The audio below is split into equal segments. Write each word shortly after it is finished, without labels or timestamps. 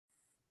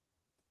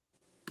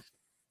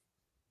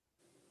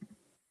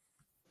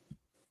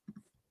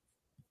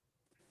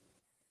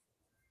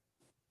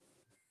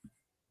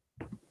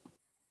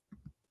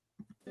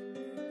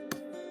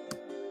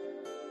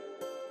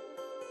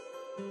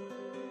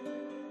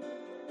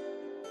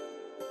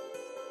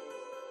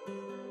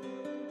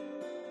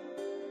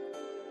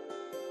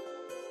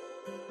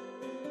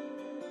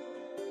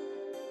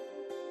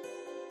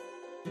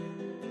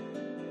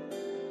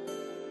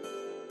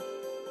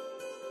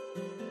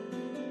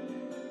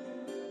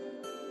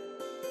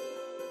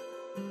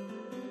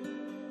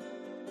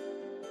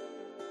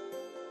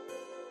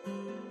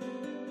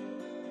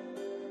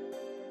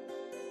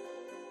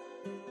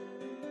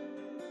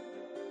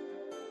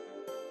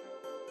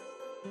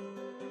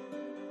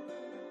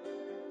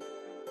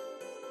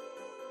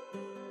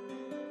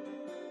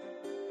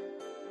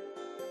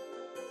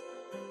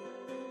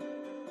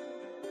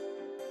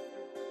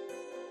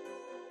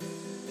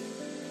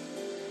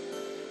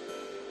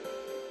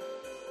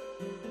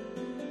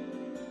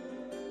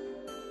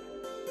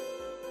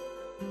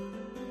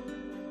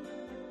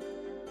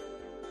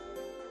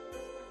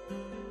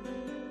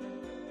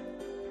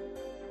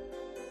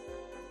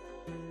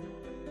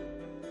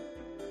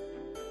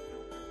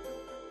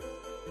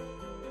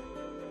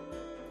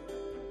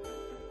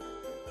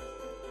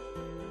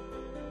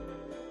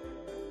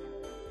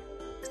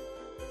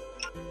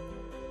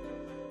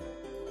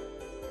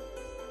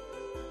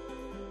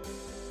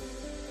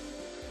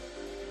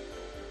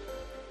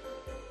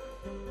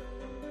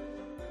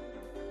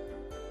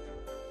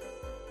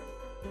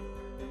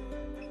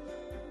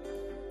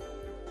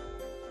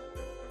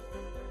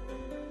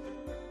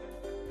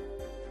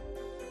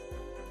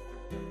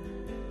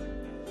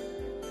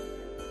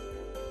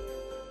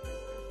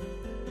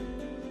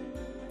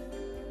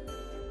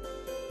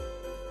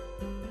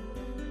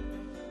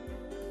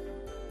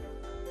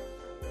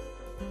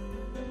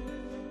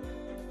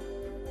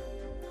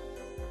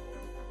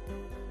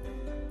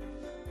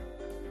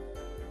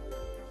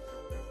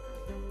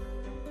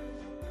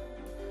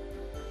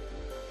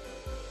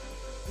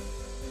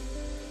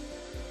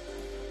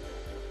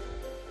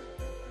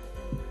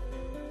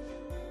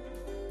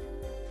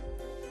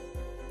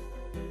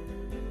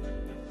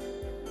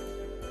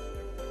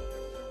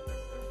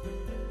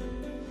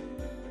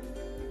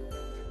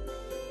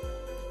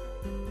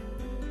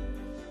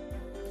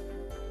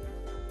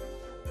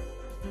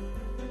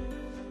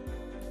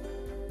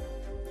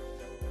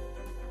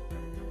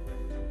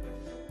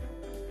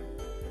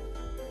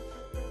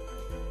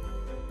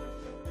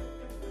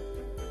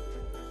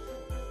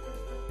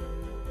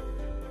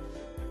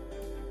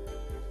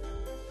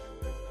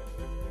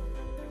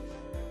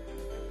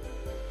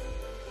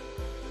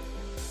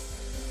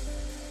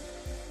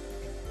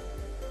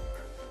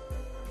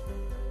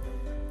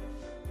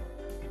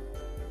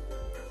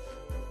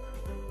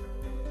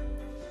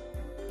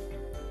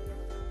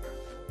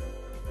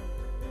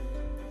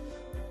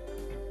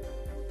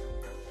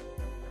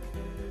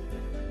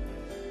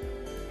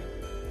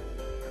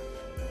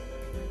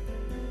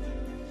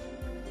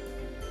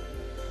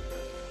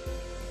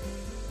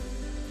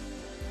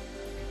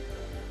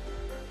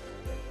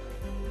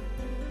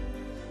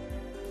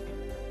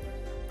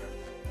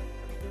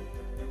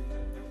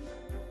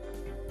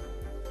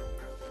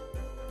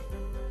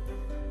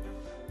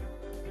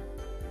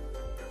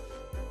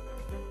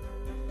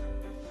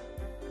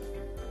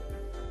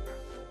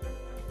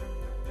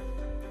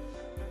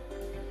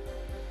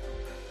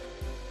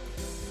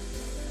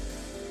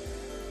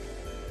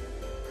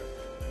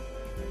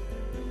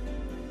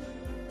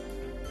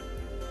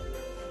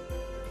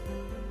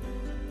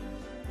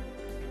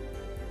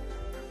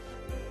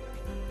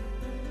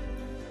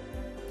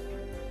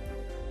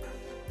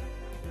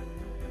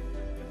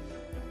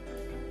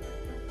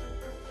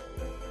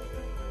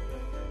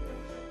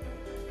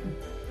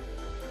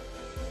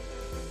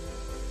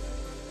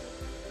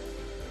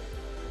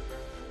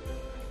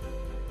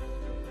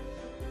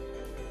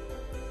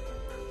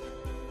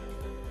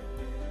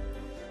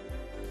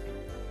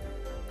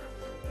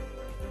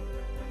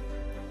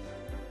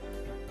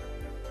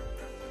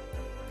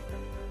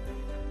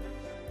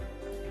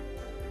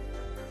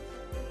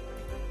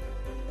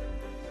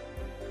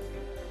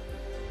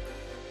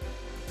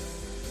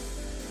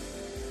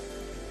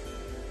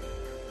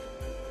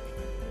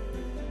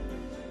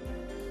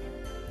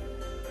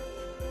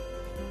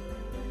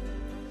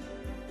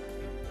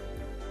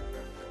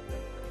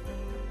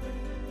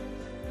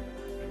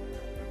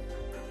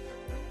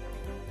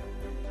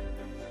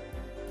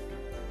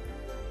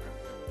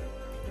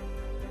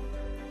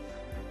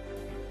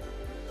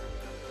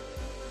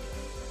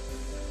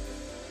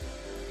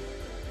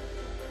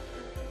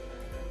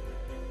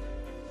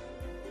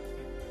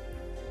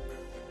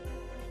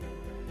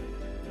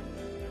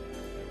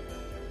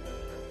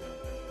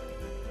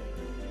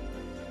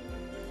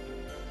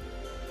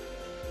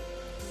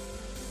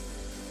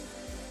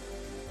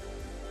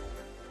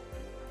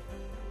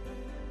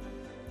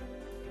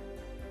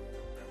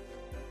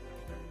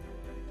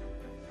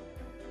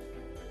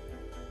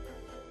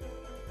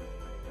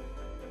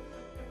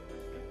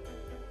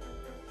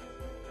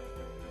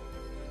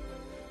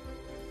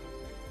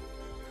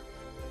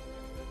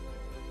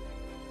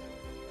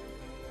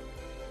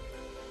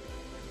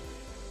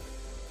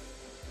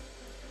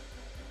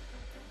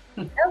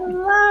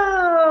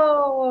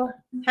Hello.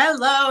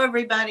 Hello,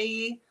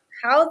 everybody.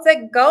 How's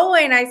it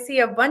going? I see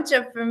a bunch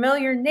of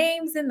familiar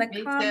names in the Me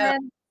too.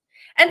 comments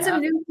and Yep.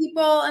 some new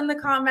people in the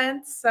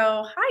comments.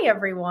 So, hi,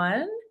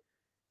 everyone.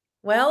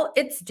 Well,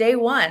 it's day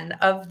one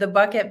of the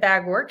Bucket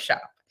Bag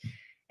Workshop.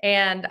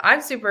 And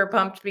I'm super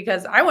pumped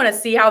because I want to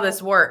see how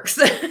this works.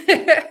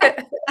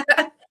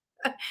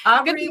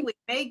 Aubrey, we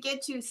may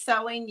get you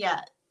sewing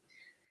yet.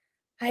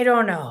 I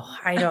don't know.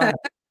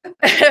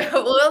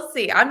 We'll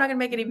see. I'm not going to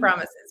make any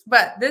promises,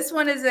 but this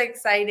one is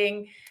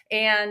exciting.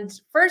 And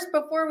first,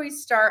 before we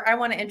start, I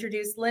want to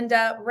introduce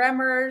Linda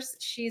Remmers.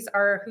 She's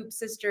our Hoop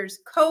Sisters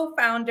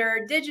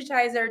co-founder,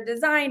 digitizer,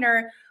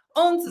 designer,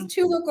 owns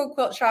 2 local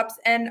quilt shops,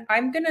 and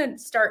I'm going to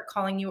start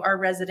calling you our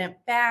resident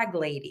bag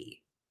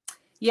lady.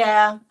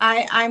 Yeah,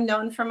 I'm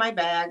known for my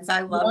bags.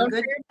 I love a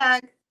good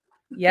bag.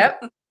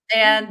 Yep.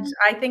 And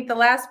I think the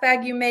last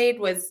bag you made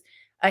was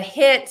a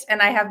hit,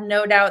 and I have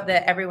no doubt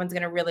that everyone's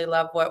going to really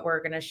love what we're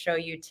going to show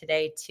you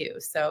today too.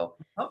 So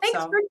thanks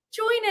for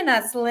joining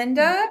us,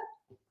 Linda.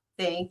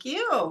 Thank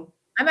you.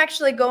 I'm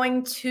actually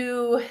going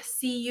to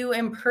see you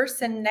in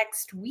person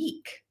next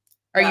week.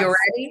 Are you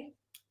ready?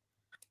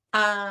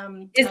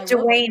 Is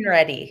Dwayne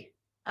ready?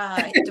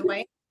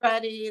 Dwayne's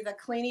ready. The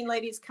cleaning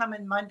lady's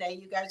coming Monday.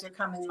 You guys are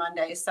coming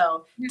Monday.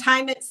 So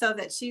time it so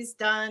that she's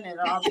done and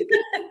it'll all be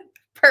good.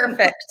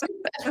 Perfect.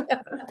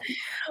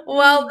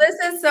 Well, this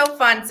is so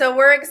fun. So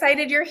we're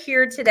excited you're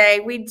here today.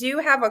 We do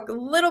have a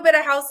little bit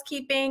of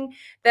housekeeping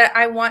that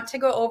I want to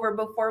go over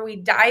before we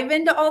dive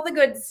into all the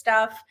good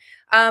stuff.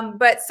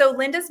 But so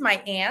Linda's my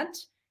aunt.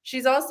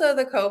 She's also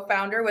the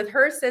co-founder with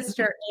her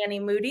sister, Annie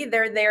Moody.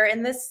 They're there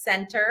in the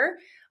center.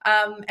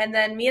 And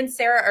then me and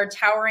Sarah are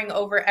towering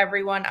over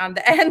everyone on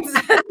the ends.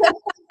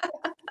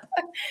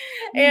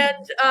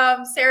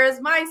 And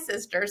Sarah's my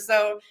sister.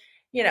 So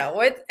you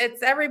know,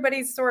 it's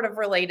everybody's sort of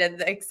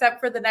related, except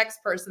for the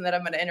next person that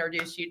I'm going to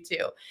introduce you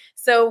to.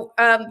 So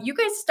you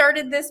guys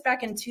started this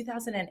back in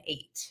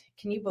 2008.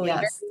 Can you believe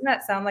it? Doesn't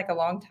that sound like a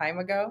long time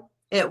ago?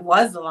 It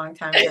was a long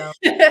time ago.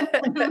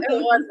 It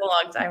was a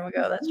long time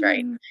ago. That's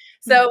right.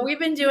 So we've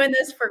been doing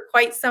this for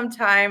quite some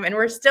time and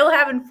we're still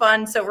having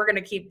fun. So we're going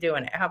to keep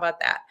doing it. How about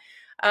that?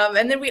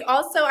 And then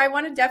I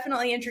want to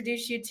definitely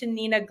introduce you to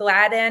Nina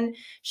Gladden.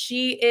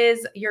 She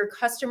is your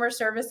customer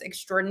service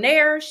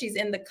extraordinaire. She's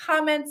in the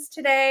comments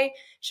today.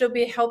 She'll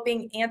be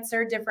helping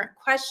answer different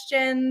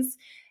questions.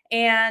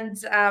 And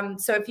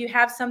so if you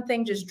have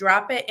something, just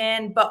drop it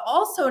in. But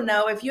also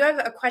know if you have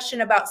a question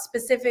about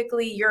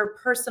specifically your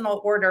personal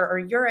order or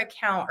your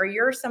account or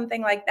your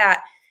something like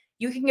that,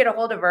 you can get a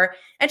hold of her.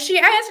 And she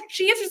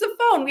answers the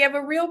phone. We have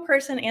a real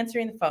person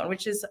answering the phone,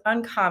 which is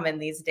uncommon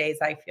these days,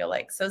 I feel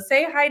like. So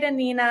say hi to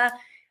Nina,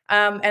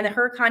 and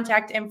her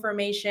contact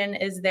information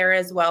is there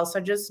as well.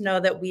 So just know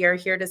that we are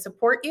here to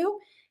support you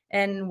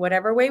in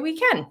whatever way we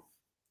can.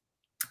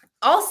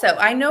 Also,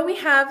 I know we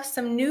have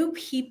some new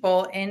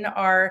people in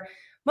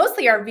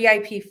mostly our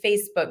VIP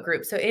Facebook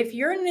group. So if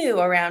you're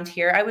new around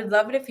here, I would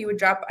love it if you would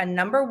drop a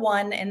number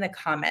 1 in the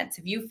comments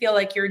if you feel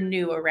like you're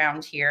new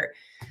around here.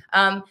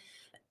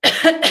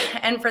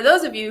 And for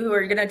those of you who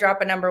are going to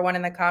drop a number 1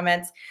 in the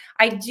comments,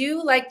 I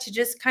do like to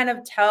just kind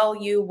of tell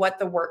you what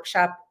the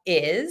workshop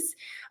is.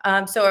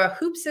 So a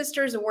Hoop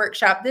Sisters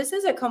workshop, this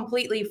is a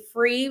completely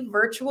free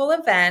virtual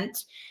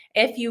event.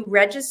 If you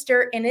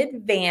register in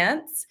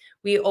advance,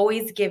 we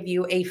always give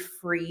you a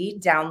free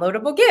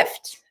downloadable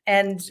gift.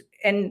 And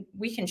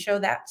we can show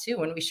that too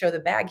when we show the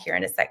bag here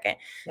in a second.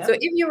 Yep. So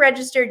if you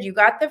registered, you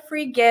got the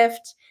free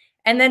gift.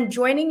 And then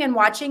joining and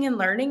watching and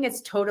learning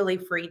is totally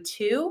free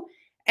too.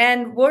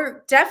 And we'll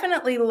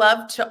definitely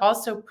love to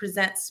also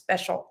present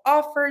special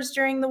offers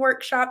during the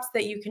workshops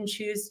that you can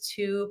choose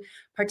to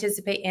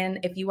participate in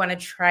if you want to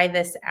try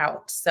this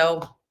out.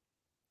 So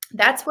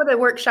that's what a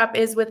workshop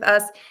is with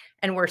us.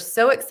 And we're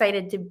so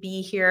excited to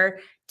be here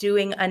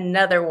doing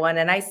another one.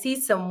 And I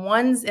see some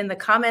ones in the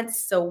comments.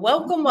 So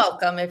welcome,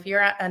 welcome if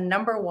you're a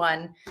number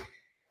 1.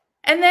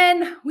 And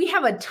then we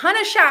have a ton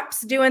of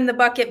shops doing the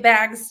bucket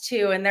bags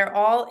too, and they're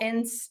all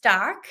in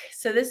stock.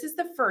 So this is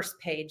the first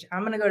page.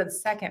 I'm going to go to the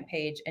second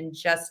page in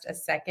just a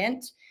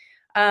second.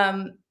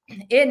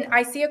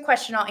 I see a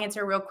question I'll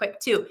answer real quick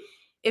too.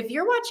 If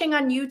you're watching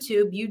on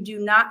YouTube, you do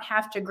not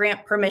have to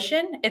grant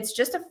permission. It's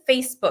just a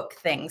Facebook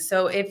thing.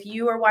 So if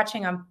you are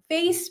watching on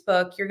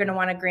Facebook, you're going to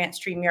want to grant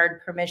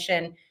StreamYard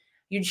permission.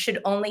 You should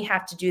only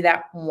have to do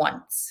that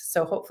once.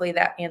 So hopefully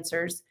that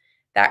answers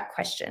that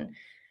question.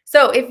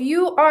 So if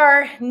you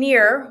are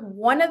near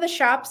one of the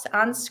shops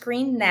on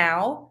screen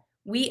now,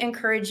 we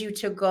encourage you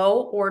to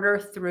go order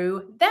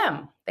through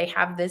them. They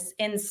have this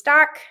in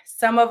stock.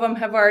 Some of them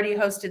have already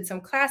hosted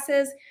some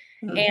classes,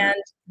 and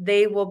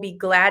they will be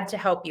glad to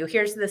help you.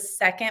 Here's the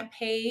second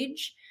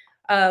page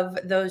of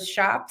those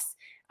shops.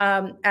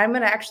 I'm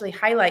going to actually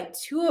highlight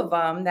 2 of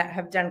them that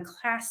have done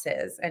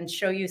classes and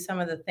show you some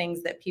of the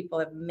things that people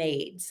have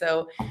made.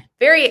 So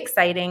very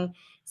exciting.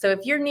 So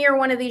if you're near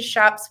one of these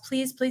shops,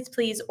 please, please,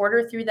 please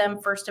order through them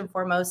first and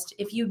foremost.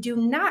 If you do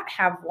not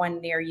have one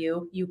near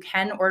you, you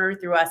can order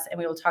through us, and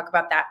we will talk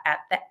about that at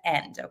the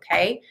end,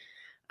 okay?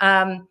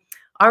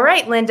 All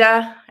right,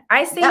 Linda,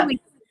 I say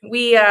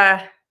we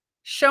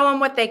show them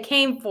what they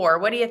came for.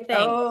 What do you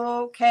think?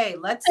 Okay,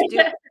 let's do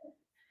it.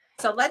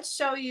 So let's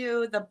show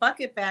you the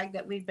bucket bag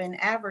that we've been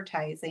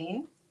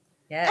advertising.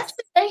 Yes.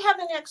 They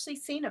haven't actually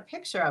seen a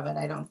picture of it,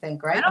 I don't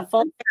think, right? I don't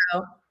think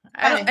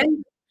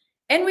so.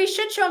 And we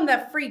should show them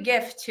the free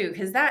gift too,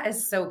 because that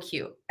is so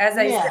cute. As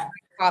I said,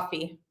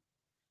 coffee.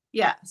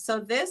 Yeah.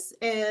 So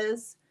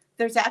there's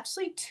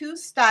actually 2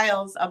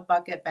 styles of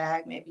bucket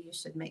bag. Maybe you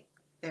should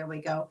there we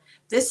go.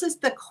 This is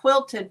the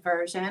quilted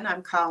version,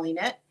 I'm calling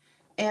it.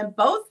 And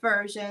both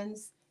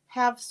versions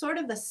have sort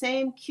of the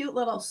same cute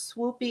little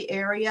swoopy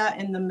area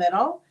in the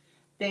middle.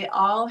 They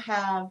all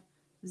have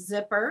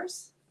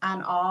zippers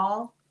on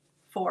all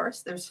 4.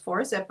 There's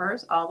 4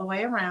 zippers all the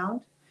way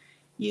around.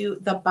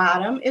 The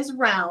bottom is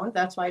round.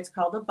 That's why it's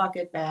called a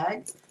bucket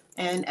bag.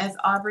 And as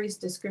Aubrey's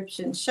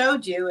description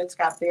showed you, it's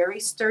got very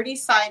sturdy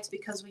sides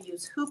because we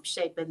use hoop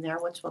shape in there,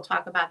 which we'll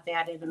talk about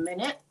that in a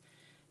minute.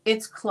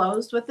 It's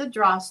closed with a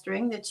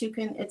drawstring that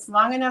it's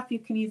long enough you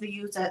can either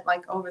use it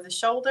like over the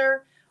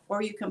shoulder,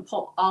 or you can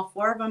pull all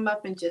 4 of them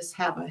up and just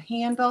have a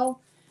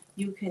handle.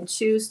 You can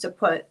choose to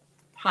put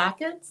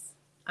pockets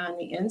on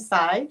the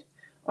inside,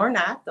 or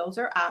not. Those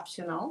are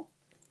optional.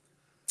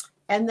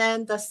 And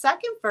then the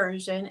second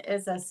version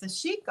is a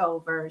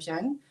sashiko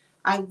version.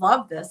 I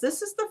love this.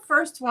 This is the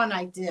first one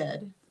I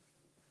did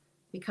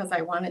because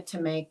I wanted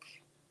to make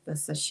the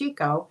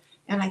sashiko.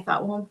 And I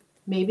thought, well,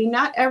 maybe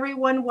not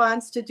everyone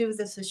wants to do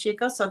the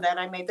sashiko. So then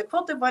I made the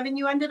quilted one and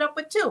you ended up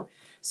with two.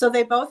 So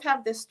they both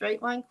have this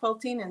straight line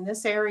quilting in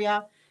this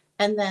area.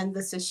 And then the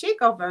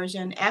sashiko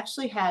version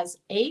actually has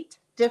 8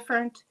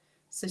 different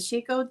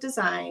sashiko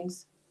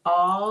designs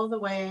all the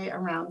way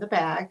around the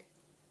bag,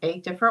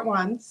 8 different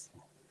ones.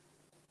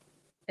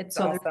 It's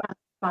so awesome. they're kind of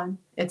fun.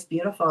 It's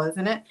beautiful,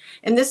 isn't it?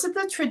 And this is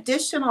the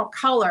traditional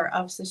color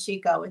of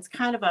sashiko. It's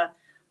kind of a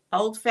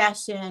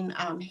old-fashioned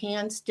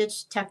hand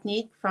stitch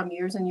technique from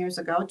years and years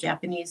ago,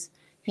 Japanese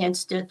hand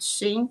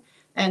stitching.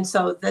 And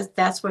so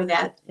that's where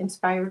that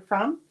inspired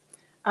from.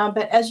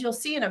 But as you'll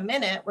see in a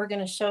minute, we're going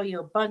to show you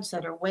a bunch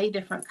that are way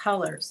different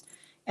colors.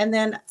 And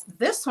then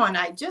this one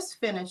I just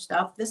finished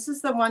up. This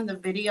is the one the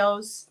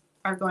videos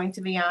are going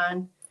to be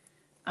on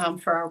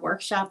for our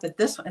workshop. But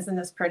this one, isn't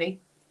this pretty?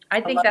 I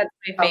think that's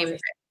my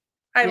favorite.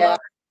 I love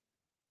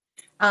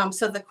it.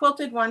 So the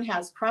quilted one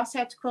has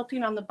crosshatch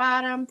quilting on the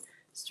bottom,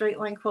 straight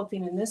line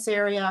quilting in this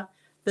area.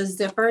 The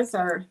zippers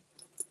are,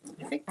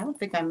 I don't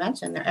think I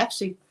mentioned, they're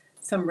actually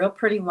some real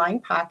pretty line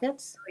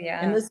pockets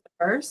in the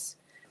zippers.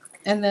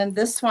 And then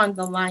this one,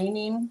 the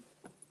lining,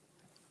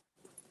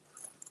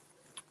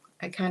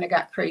 I kind of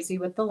got crazy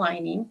with the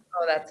lining.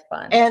 Oh, that's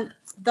fun. And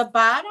the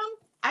bottom,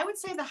 I would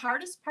say the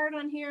hardest part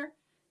on here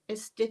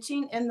is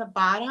stitching in the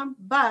bottom,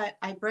 but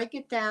I break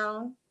it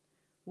down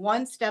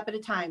one step at a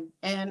time.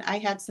 And I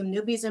had some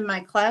newbies in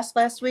my class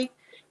last week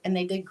and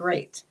they did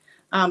great.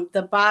 And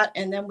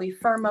then we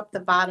firm up the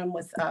bottom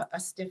with a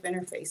stiff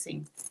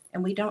interfacing,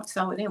 and we don't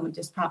sew it in, we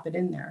just pop it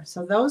in there.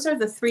 So those are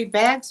the 3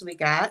 bags we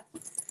got.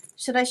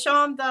 Should I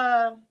show them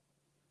the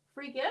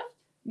free gift?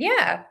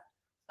 Yeah.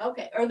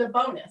 Okay, or the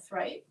bonus,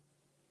 right?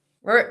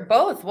 Or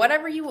both,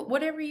 whatever you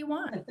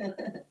want.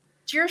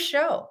 It's your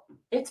show.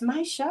 It's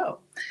my show.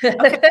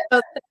 Okay,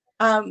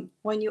 so,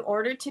 when you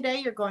order today,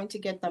 you're going to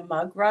get the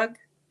mug rug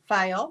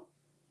file,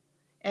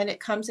 and it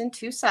comes in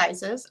 2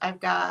 sizes.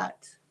 I've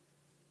got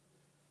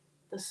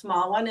the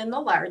small one and the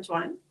large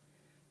one.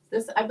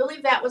 This, I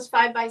believe that was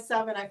 5 by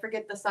 7. I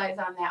forget the size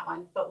on that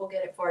one, but we'll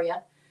get it for you.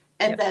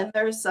 And then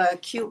there's a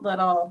cute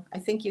little, I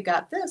think you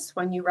got this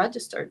when you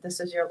registered. This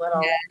is your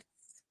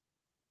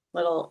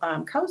little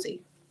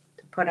cozy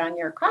to put on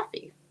your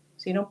coffee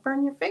so you don't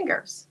burn your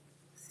fingers.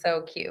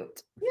 So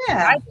cute.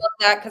 Yeah. I love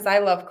that because I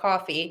love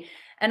coffee.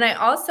 And I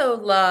also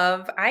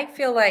love, I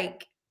feel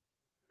like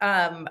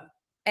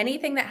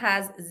anything that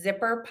has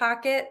zipper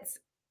pockets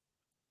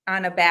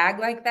on a bag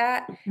like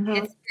that,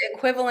 it's the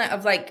equivalent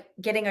of like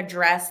getting a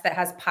dress that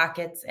has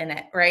pockets in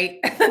it, right?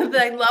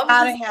 I love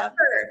the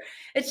zipper.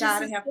 It's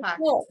just have so pockets.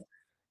 Cool.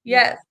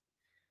 Yes.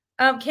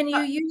 Can you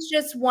use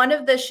just one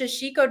of the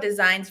sashiko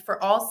designs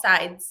for all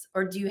sides,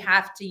 or do you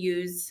have to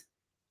use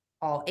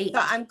all 8?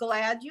 So I'm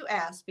glad you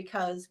asked,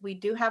 because we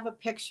do have a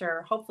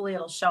picture. Hopefully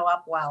it'll show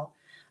up well.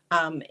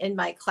 In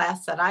my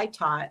class that I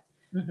taught,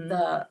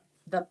 the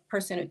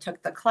person who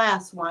took the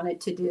class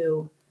wanted to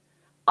do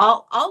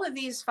all of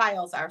these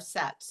files are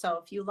set. So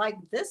if you like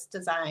this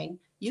design,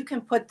 you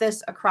can put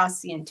this across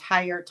the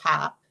entire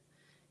top.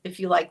 If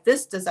you like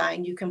this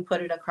design, you can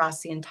put it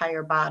across the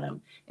entire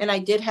bottom. And I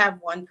did have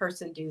one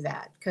person do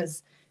that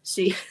because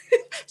she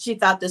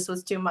thought this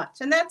was too much.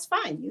 And that's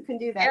fine. You can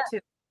do that too.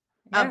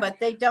 But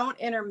they don't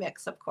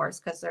intermix, of course,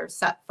 because they're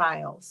set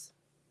files.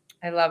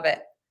 I love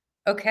it.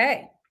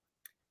 Okay.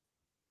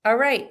 All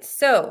right.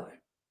 So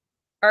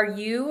are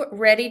you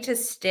ready to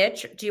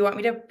stitch? Do you want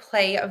me to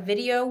play a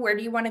video? Where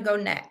do you want to go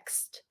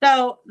next?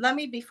 So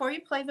before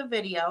you play the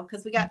video,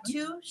 because we got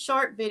 2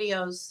 short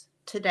videos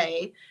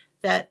today,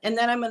 and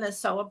then I'm going to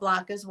sew a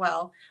block as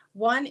well.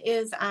 One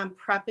is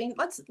prepping.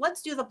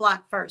 Let's do the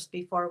block first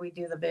before we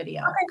do the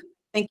video. Okay.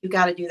 I think you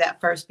got to do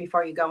that first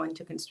before you go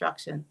into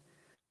construction.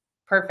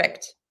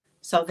 Perfect.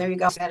 So there you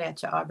go. That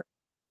at you, Aubrey.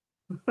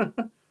 All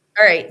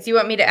right. So you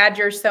want me to add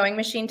your sewing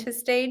machine to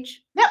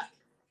stage? Yep.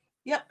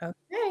 Yep.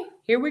 Okay.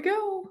 Here we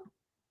go.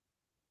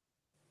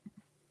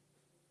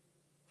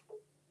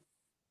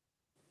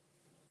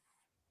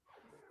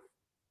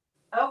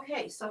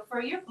 Okay. So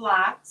for your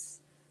blocks,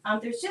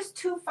 there's just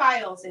 2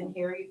 files in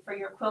here. For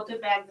your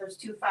quilted bag, there's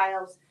 2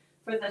 files.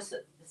 For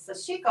the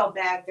sashiko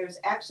bag, there's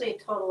actually a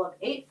total of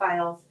 8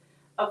 files,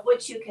 of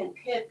which you can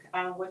pick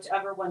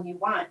whichever one you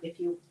want if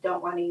you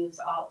don't want to use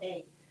all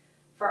 8.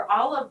 For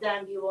all of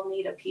them, you will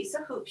need a piece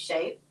of hoop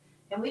shape.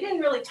 And we didn't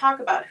really talk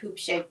about hoop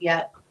shape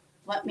yet.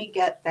 Let me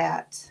get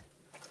that.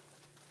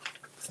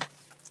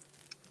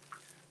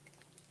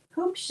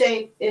 Hoop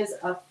shape is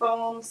a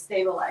foam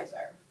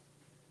stabilizer.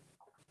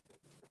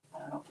 I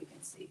don't know if you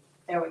can see.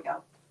 There we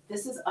go.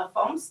 This is a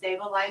foam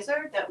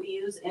stabilizer that we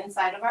use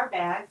inside of our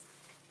bag.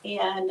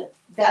 And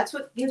that's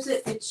what gives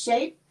it its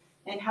shape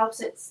and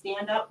helps it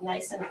stand up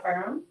nice and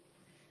firm.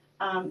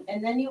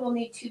 And then you will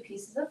need 2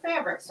 pieces of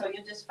fabric. So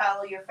you just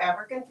follow your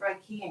fabric and thread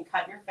key and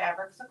cut your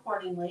fabrics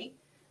accordingly.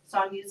 So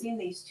I'm using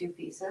these 2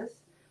 pieces.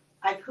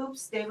 I've hoop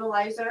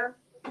stabilizer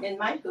in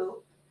my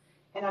hoop,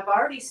 and I've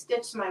already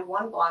stitched my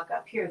one block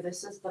up here.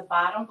 This is the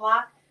bottom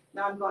block.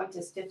 Now I'm going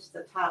to stitch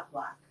the top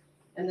block.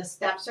 And the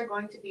steps are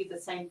going to be the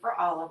same for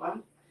all of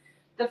them.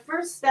 The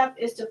first step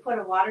is to put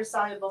a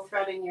water-soluble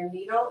thread in your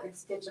needle and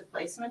stitch a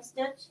placement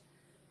stitch.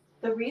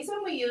 The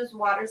reason we use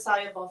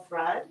water-soluble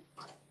thread,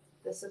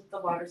 this is the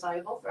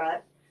water-soluble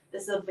thread.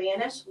 This is a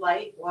Vanish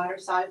Light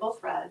water-soluble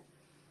thread.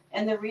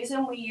 And the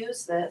reason we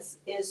use this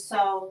is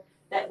so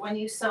that when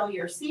you sew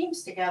your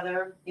seams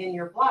together in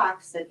your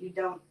blocks, that you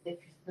don't, if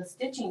the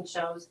stitching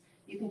shows,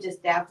 you can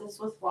just dab this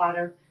with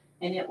water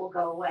and it will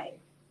go away.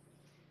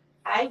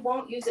 I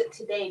won't use it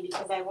today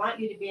because I want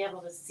you to be able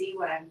to see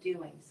what I'm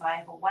doing. So I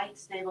have a white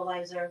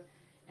stabilizer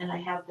and I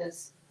have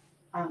this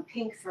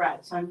pink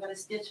thread. So I'm going to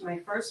stitch my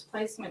first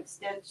placement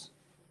stitch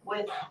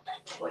with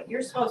what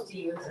you're supposed to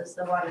use is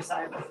the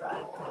water-soluble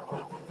thread.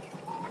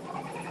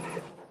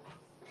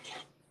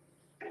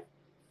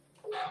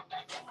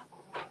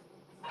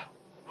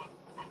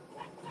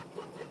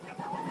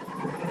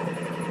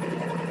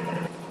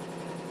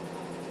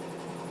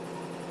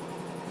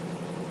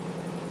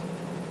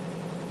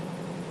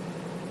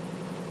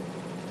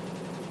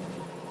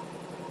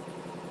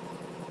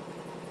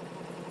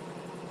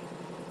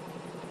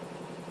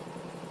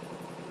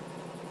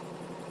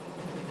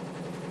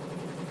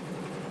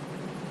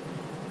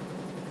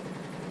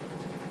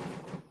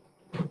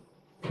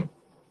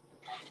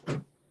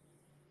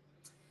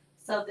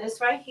 So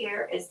this right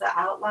here is the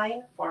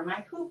outline for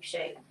my hoop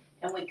shape.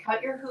 And we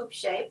cut your hoop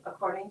shape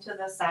according to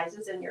the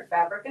sizes in your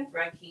fabric and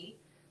thread key.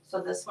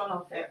 So this one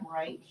will fit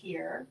right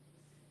here.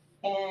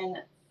 And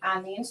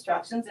on the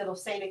instructions, it'll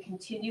say to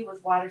continue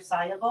with water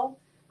soluble.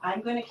 I'm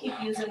going to keep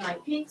using my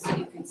pink so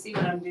you can see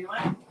what I'm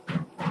doing.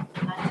 And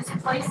I just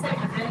place it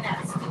within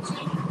that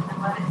stitching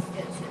and let it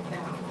stitch it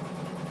down.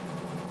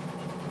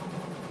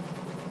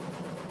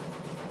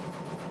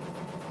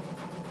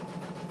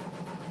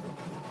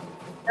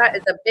 That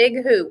is a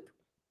big hoop.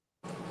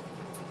 It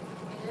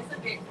is a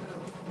big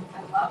hoop.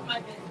 I love my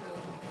big hoop.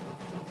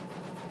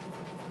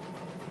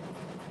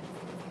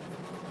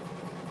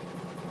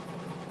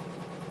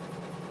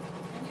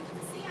 And you can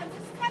see I'm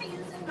just kind of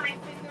using my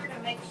finger to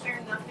make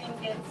sure nothing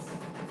gets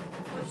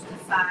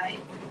pushed aside.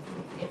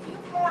 If you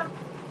have,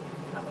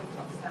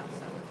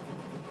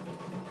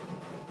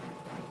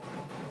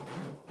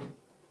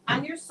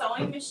 on your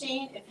sewing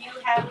machine, if you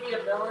have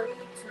the ability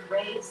to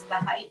raise the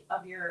height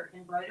of your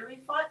embroidery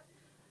foot,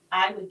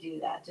 I would do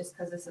that just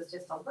because this is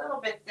just a little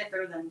bit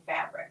thicker than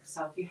fabric.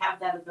 So if you have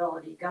that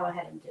ability, go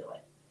ahead and do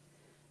it.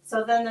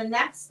 So then the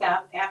next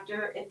step,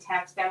 after it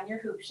tacks down your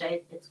hoop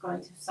shape, it's going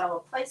to sew a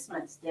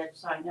placement stitch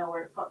so I know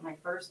where to put my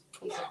first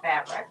piece of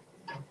fabric.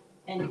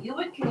 And you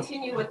would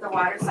continue with the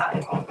water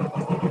soluble.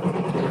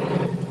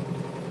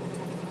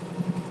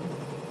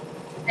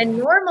 And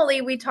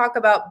normally we talk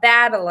about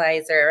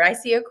battleizer. I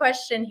see a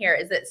question here.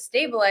 Is it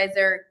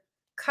stabilizer,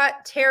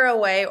 cut, tear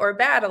away, or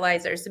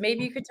battleizer? So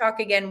maybe you could tell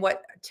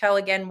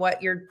again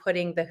what you're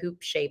putting the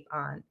hoop shape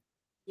on.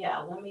 Yeah,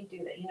 let me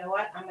do that. You know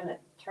what? I'm going to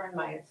turn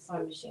my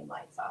sewing machine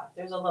lights off.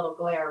 There's a little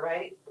glare,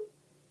 right?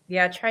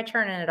 Yeah, try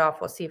turning it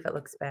off. We'll see if it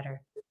looks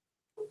better.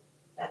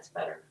 That's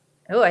better.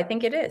 Oh, I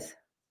think it is.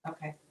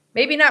 Okay.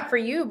 Maybe not for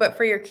you, but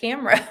for your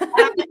camera.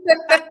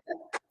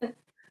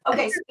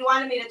 Okay, so you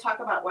wanted me to talk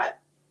about what?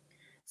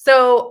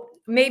 So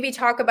maybe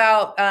talk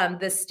about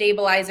the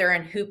stabilizer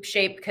and hoop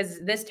shape, because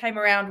this time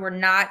around we're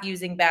not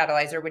using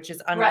battleizer, which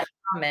is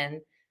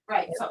uncommon.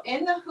 Right. So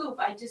in the hoop,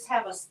 I just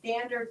have a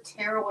standard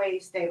tearaway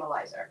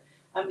stabilizer.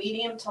 A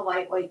medium to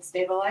lightweight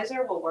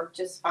stabilizer will work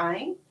just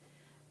fine.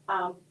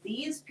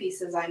 These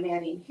pieces I'm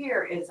adding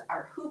here is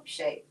our hoop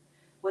shape,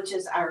 which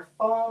is our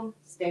foam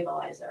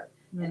stabilizer.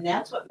 Mm-hmm. And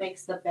that's what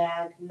makes the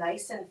bag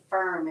nice and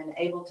firm and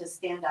able to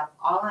stand up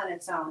all on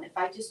its own. If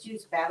I just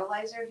use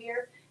battleizer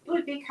here, it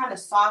would be kind of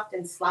soft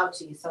and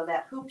slouchy. So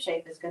that hoop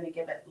shape is going to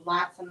give it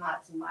lots and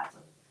lots and lots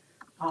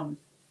of,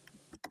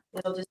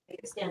 it'll just make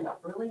it stand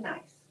up really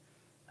nice.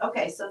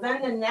 Okay, so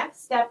then the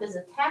next step is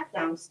a tack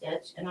down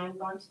stitch, and I'm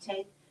going to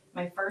take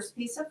my first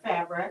piece of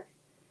fabric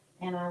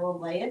and I will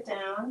lay it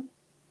down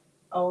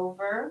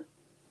over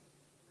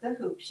the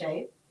hoop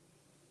shape,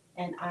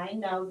 and I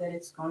know that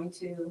it's going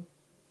to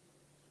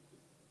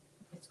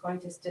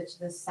stitch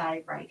this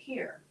side right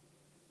here.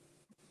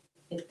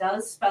 It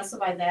does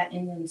specify that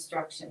in the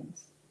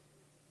instructions.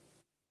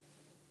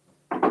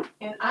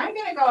 And I'm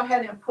going to go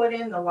ahead and put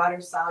in the water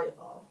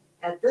soluble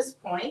at this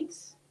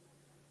point.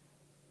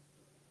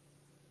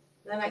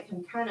 Then I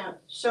can kind of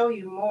show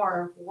you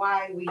more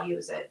why we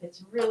use it.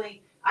 It's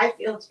really, I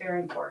feel it's very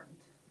important.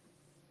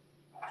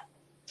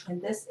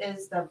 And this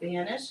is the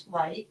Vanish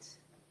Light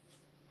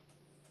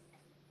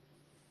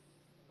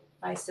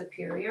by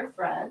Superior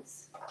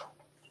Threads.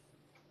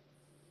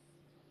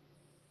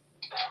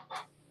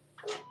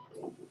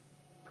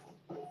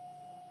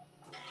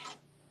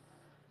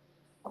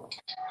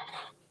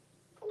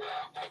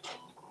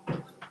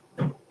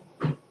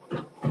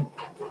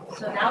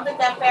 So now that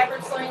that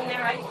fabric's laying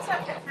there, I just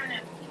have to kind of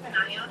keep an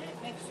eye on it,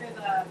 make sure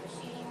the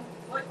machine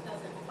foot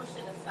doesn't push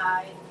it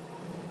aside.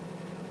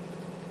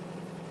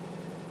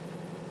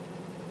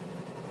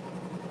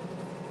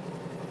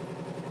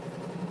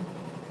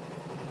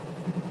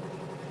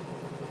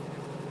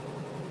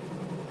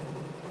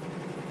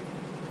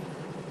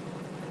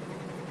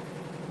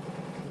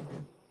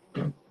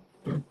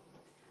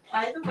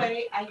 By the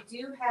way, I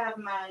do have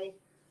my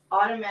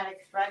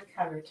automatic thread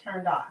cutter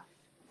turned off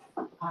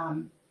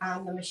on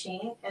the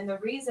machine. And the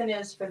reason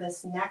is for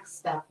this next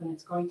step, and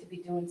it's going to be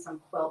doing some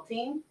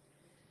quilting,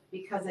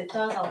 because it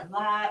does a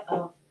lot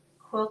of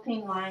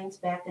quilting lines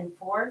back and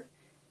forth.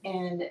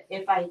 And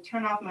if I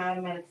turn off my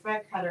automatic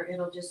thread cutter,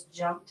 it'll just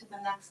jump to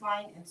the next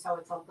line. And so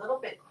it's a little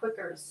bit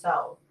quicker to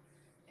sew.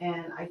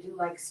 And I do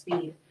like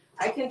speed.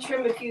 I can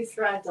trim a few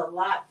threads a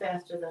lot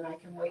faster than I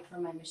can wait for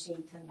my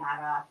machine to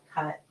knot off,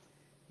 cut,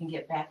 and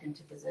get back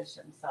into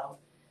position. So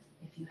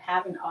if you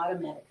have an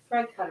automatic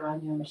thread cutter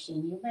on your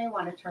machine, you may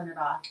want to turn it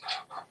off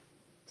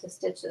to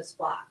stitch this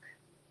block.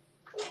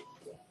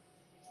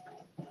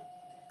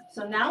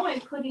 So now I'm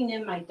putting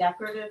in my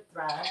decorative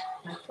thread,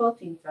 my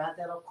quilting thread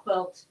that'll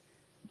quilt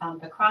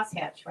the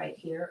crosshatch right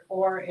here,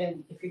 or if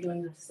you're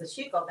doing the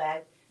sashiko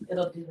bag,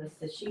 it'll do the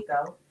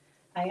sashiko.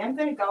 I am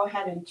going to go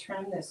ahead and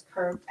trim this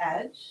curved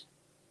edge.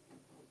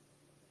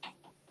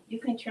 You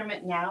can trim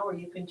it now or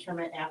you can trim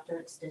it after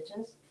it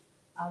stitches.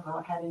 I'll go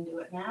ahead and do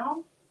it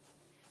now.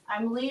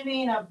 I'm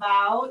leaving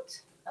about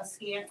a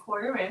scant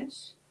 1/4 inch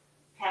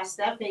past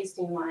that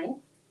basting line,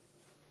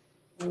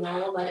 and then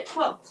we'll let it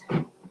quilt.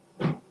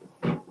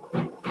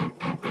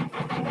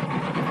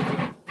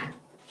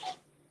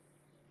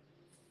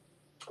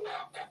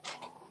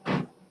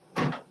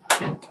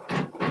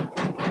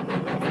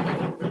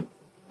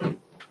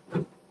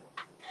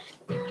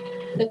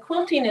 The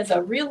quilting is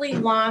a really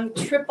long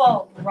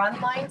triple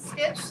run line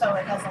stitch, so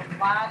it has a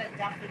lot of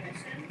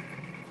definition.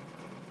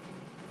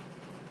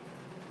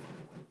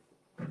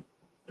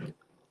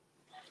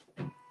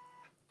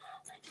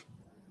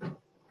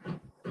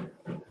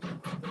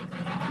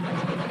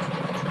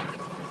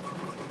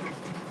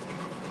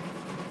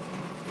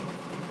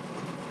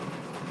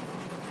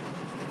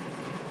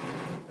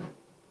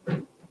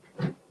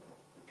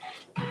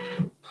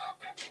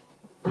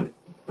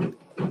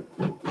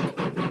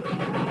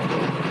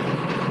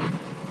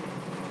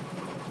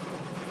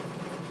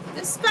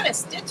 This is going to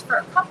stitch for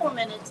a couple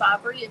minutes,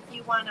 Aubrey, if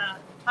you want to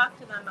talk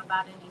to them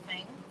about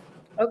anything.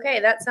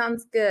 Okay, that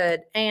sounds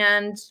good.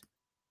 And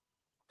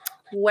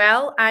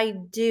while I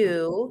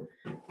do,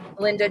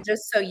 Linda,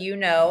 just so you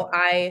know,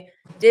 I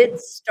did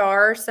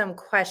star some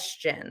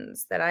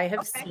questions that I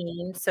have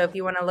seen. So if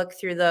you want to look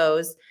through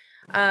those.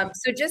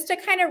 So just to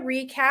kind of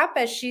recap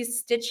as she's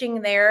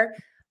stitching there,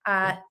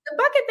 the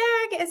bucket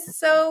bag is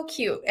so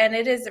cute and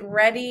it is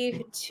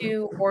ready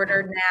to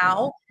order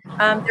now. There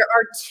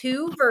are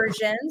 2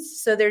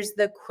 versions. So there's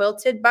the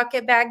quilted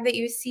bucket bag that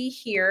you see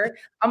here.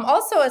 I'm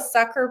also a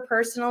sucker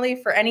personally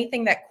for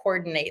anything that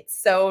coordinates.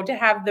 So to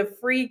have the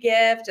free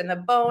gift and the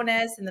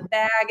bonus and the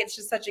bag, it's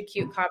just such a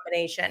cute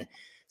combination.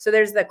 So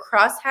there's the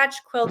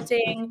crosshatch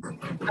quilting.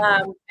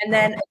 And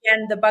then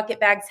again, the bucket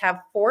bags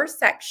have 4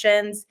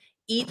 sections.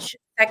 Each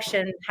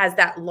section has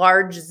that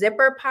large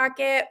zipper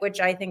pocket, which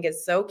I think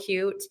is so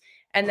cute.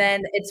 And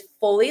then it's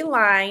fully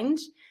lined.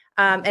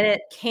 And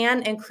it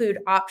can include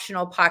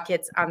optional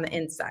pockets on the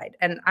inside.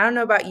 And I don't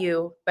know about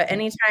you, but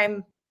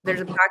anytime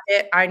there's a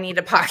pocket, I need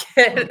a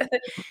pocket.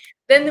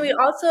 Then we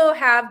also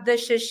have the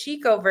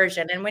sashiko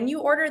version. And when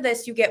you order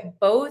this, you get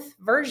both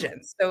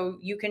versions. So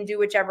you can do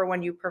whichever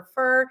one you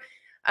prefer.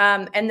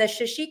 And the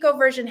sashiko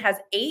version has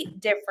 8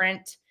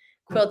 different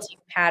quilting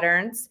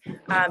patterns. You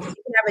can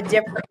have a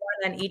different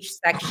one on each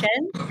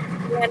section.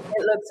 And it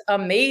looks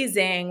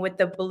amazing with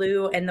the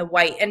blue and the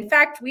white. In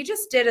fact, we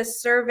just did a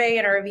survey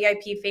in our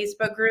VIP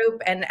Facebook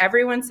group, and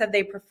everyone said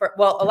they prefer,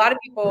 well, a lot of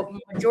people,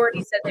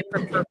 majority said they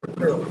prefer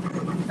blue.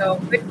 So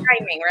good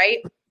timing,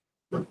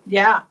 right?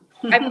 Yeah.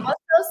 I've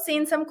also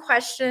seen some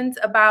questions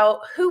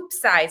about hoop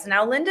size.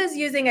 Now, Linda's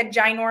using a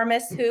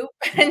ginormous hoop,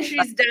 and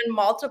she's done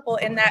multiple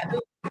in that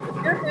hoop.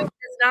 Your hoop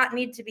does not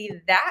need to be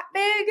that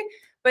big,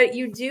 but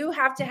you do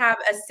have to have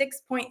a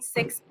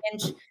 6.6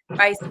 inch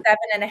by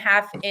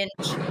 7.5 inch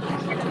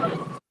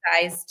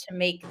size to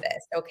make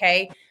this.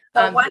 Okay.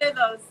 So one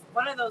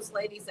of those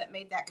ladies that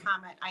made that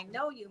comment, I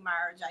know you,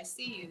 Marge. I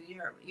see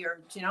you. You're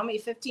Janome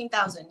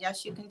 15,000.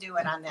 Yes, you can do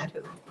it on that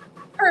hoop.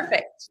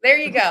 Perfect. There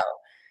you go.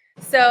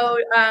 So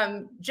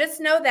just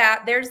know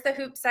that there's the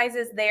hoop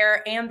sizes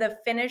there, and the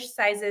finished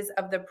sizes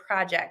of the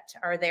project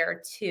are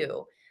there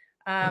too.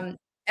 And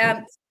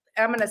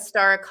I'm going to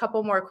star a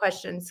couple more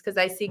questions because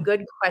I see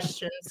good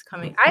questions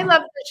coming. I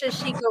love the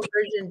sashiko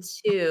version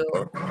too.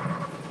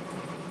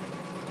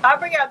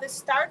 Aubrey, are the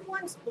starred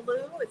ones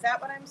blue? Is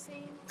that what I'm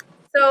seeing?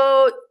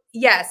 So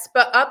yes,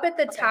 but up at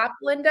the top,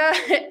 Linda,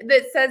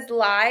 that says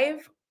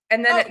live,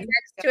 and then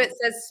next to it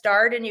says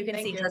start, and you can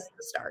see just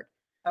the start.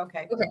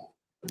 Okay. Okay.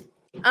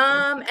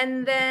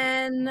 And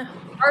then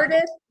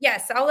artist,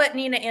 yes, I'll let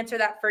Nina answer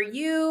that for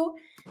you.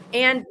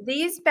 And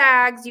these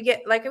bags, you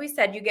get, like we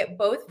said, you get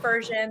both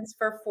versions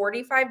for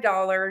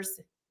 $45,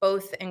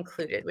 both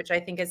included, which I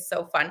think is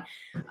so fun.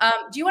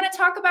 Do you want to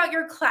talk about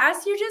your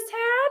class you just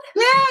had?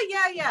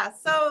 Yeah.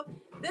 So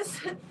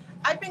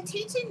I've been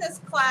teaching this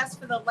class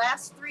for the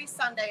last 3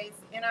 Sundays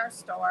in our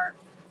store.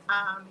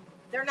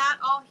 They're not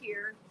all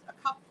here.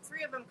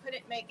 3 of them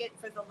couldn't make it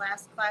for the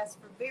last class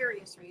for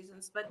various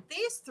reasons, but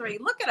these 3,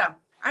 look at them.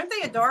 Aren't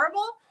they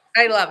adorable?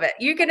 I love it.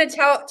 You gonna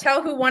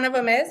tell who one of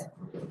them is?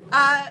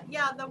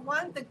 Yeah,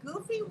 the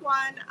goofy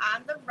one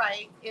on the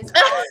right is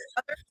our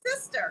other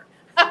sister.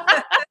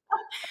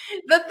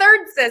 The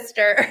third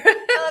sister.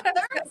 The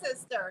third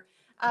sister.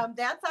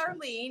 That's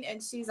Arlene,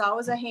 and she's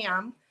always a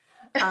ham.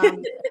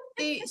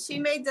 She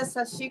made this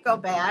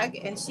Hashiko bag,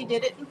 and she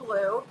did it in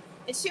blue.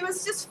 And she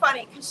was just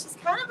funny because she's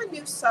kind of a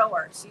new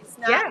sewer. She's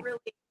not really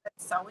been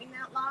sewing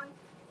that long.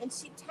 And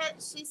she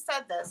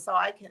said this, so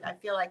I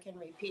feel I can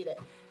repeat it.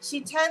 She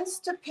tends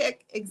to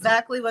pick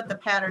exactly what the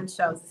pattern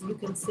shows. As you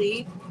can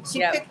see, she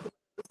picked,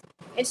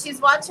 and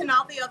she's watching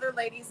all the other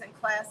ladies in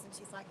class, and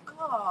she's like,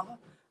 oh,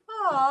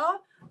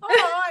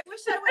 I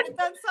wish I would have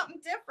done something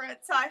different.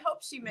 So I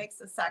hope she makes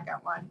the second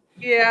one.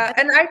 Yeah,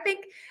 and I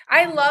think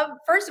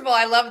first of all,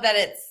 I love that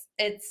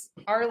it's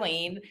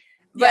Arlene,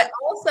 but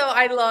also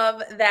I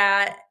love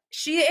that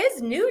she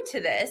is new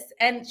to this,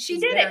 and she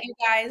did it, you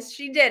guys.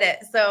 She did it,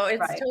 so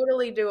it's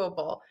totally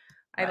doable.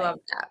 I love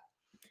that.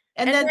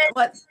 And then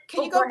what?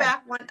 Can you go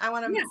back one? I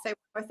want to say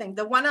one more thing.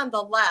 The one on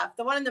the left,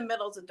 the one in the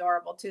middle is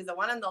adorable too. The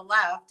one on the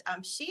left,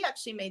 she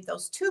actually made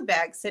those two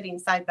bags sitting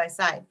side by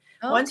side.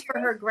 Okay. One's for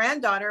her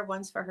granddaughter,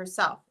 one's for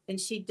herself, and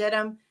she did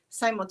them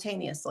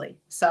simultaneously.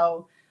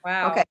 So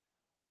wow. Okay.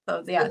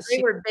 So yeah,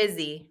 they were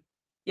busy.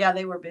 Yeah,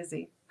 they were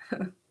busy.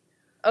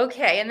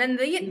 Okay, and then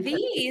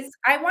these,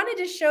 I wanted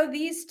to show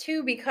these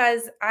too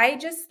because I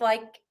just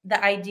like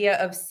the idea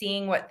of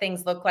seeing what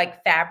things look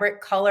like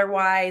fabric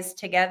color-wise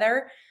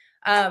together.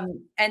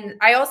 And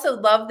I also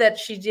love that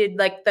she did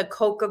like the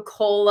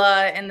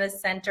Coca-Cola in the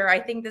center. I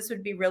think this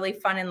would be really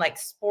fun in like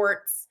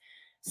sports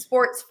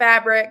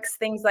fabrics,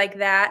 things like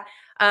that.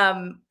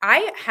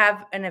 I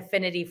have an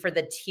affinity for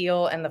the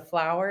teal and the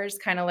flowers,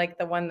 kind of like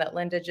the one that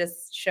Linda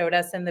just showed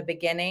us in the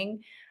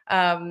beginning.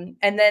 And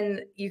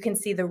then you can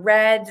see the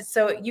red.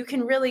 So you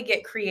can really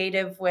get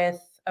creative with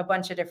a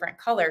bunch of different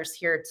colors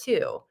here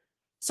too.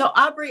 So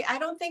Aubrey, I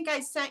don't think I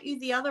sent you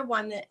the other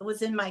one that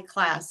was in my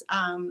class.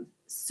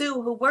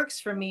 Sue, who works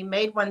for me,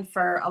 made one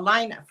for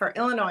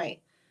Illinois,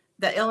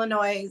 the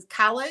Illinois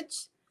College.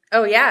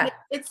 Oh yeah.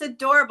 It's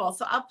adorable.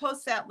 So I'll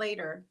post that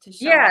later to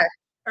show. Yeah.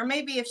 Or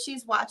maybe if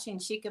she's watching,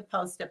 she could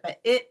post it, but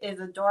it is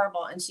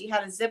adorable. And she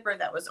had a zipper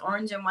that was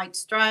orange and white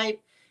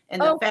stripe.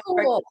 And the fabric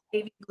was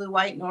navy blue,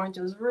 white, and orange.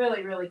 It was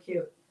really, really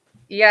cute.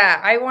 Yeah,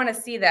 I want to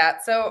see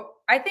that. So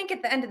I think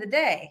at the end of the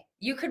day,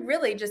 you could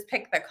really just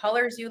pick the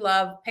colors you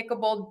love, pick a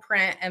bold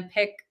print, and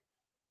pick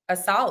a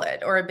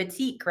solid or a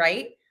batik,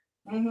 right?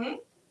 Mm-hmm.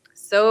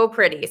 So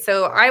pretty.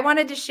 So I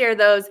wanted to share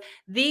those.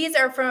 These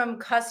are from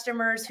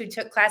customers who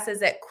took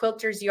classes at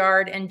Quilters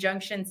Yard in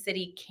Junction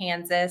City,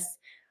 Kansas.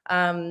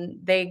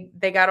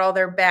 They got all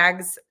their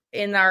bags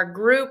in our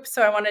group,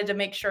 so I wanted to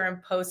make sure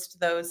and post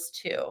those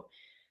too.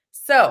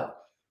 So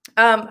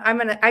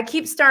I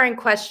keep starring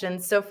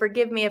questions, so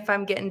forgive me if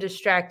I'm getting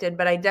distracted,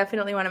 but I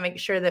definitely want to make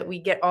sure that we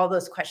get all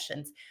those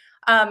questions.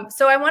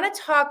 So I want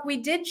to talk, we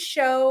did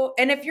show,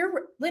 and if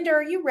you're, Linda,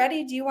 are you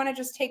ready? Do you want to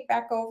just take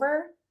back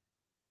over?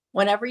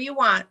 Whenever you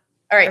want.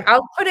 All right,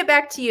 I'll put it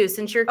back to you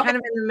since you're kind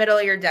of in the middle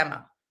of your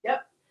demo.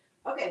 Yep.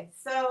 Okay,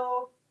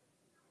 so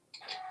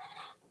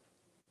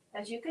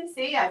as you can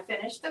see, I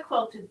finished the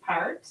quilted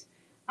part.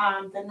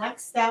 The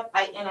next step,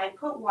 I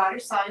put water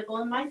soluble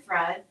in my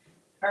thread,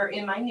 or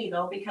in my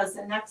needle, because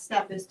the next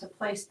step is to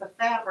place the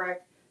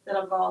fabric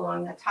that'll go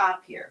along the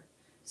top here.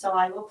 So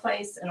I will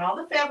place, and all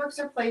the fabrics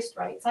are placed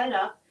right side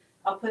up.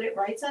 I'll put it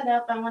right side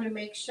up. I want to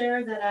make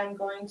sure that I'm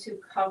going to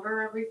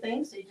cover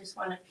everything. So you just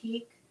want to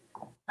peek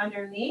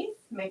underneath.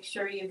 Make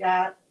sure you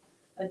got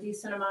a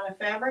decent amount of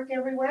fabric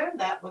everywhere.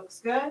 That looks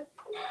good.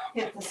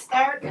 Hit the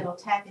start. It'll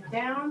tack it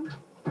down.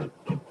 I'm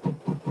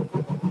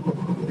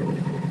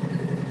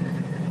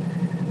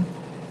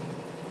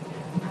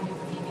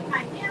keeping my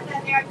hand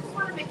in there. I just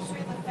want to make sure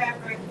the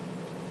fabric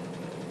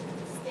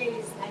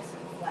stays nice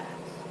and flat.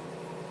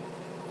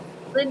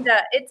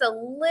 Linda, it's a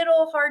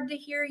little hard to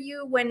hear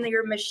you when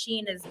your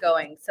machine is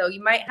going, so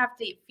you might have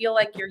to feel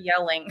like you're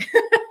yelling.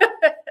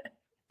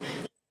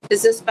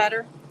 Is this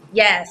better?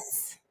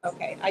 Yes.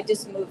 Okay, I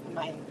just moved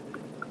my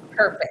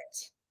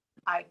perfect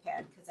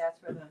iPad because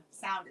that's where the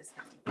sound is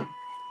coming.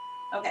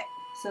 Okay,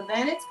 so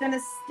then it's going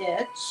to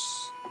stitch.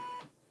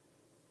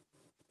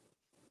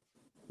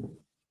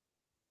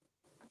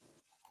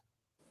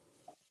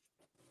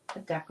 A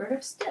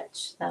decorative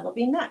stitch. That'll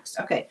be next.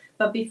 Okay,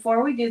 but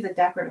before we do the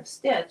decorative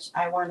stitch,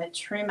 I want to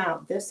trim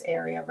out this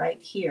area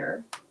right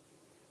here.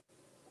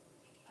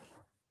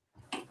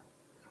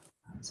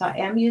 So I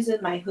am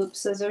using my Hoop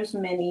Scissors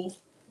Mini.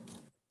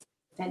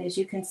 And as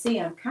you can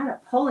see, I'm kind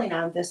of pulling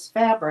on this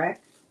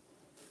fabric.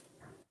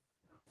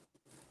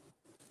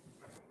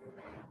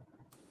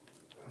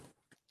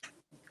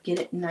 Get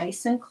it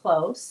nice and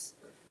close.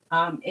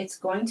 It's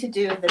going to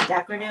do the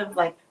decorative,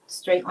 like,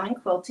 straight line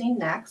quilting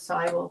next, so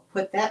I will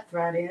put that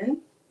thread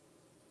in.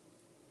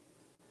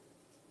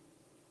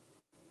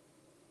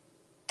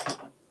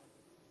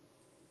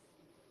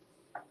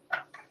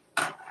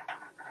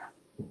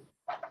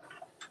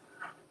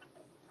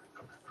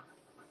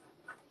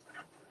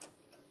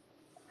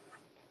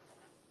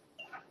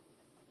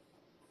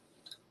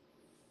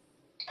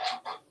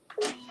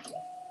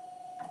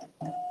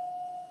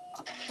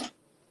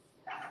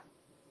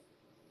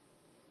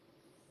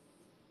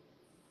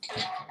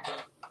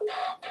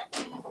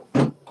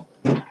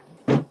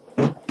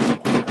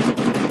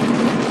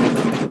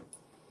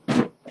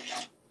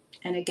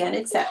 And again,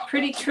 it's that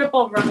pretty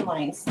triple run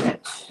line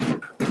stitch.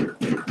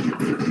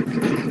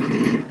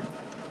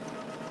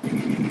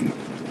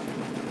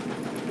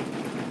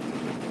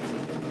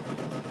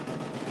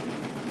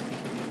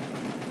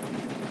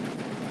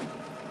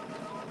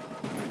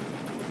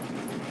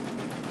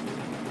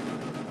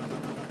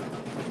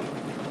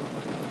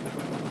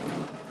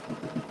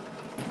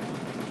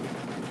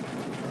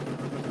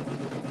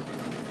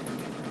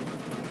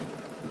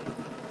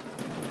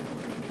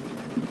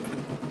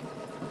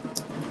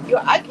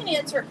 I can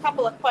answer a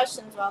couple of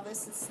questions while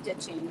this is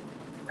stitching.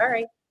 All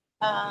right.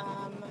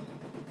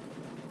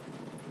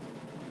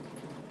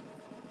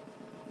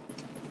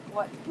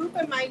 What hoop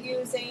am I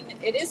using?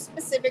 It is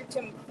specific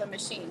to the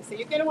machine. So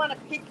you're going to want to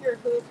pick your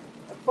hoop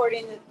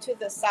according to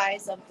the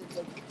size of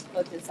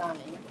the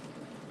design.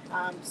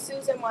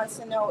 Susan wants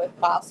to know if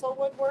Bossel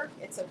would work.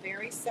 It's a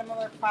very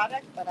similar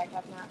product, but I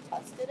have not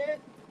tested it,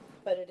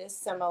 but it is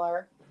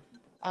similar.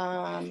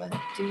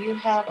 Do you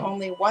have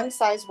only one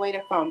size weight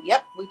of foam?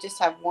 Yep, we just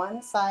have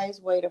one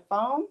size weight of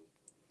foam.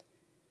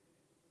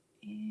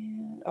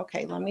 And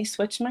okay, let me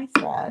switch my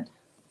thread.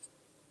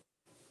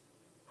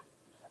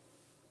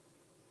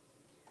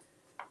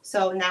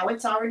 So now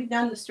it's already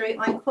done the straight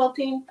line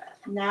quilting.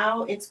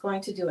 Now it's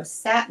going to do a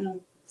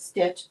satin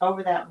stitch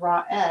over that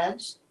raw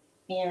edge.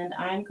 And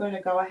I'm going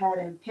to go ahead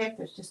and pick,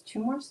 there's just 2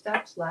 more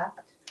steps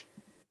left,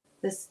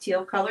 this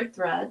teal colored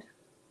thread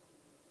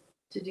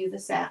to do the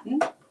satin.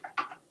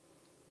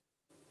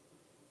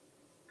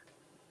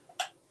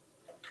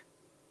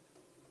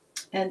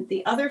 And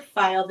the other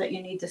file that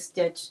you need to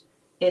stitch,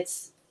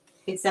 it's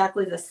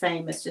exactly the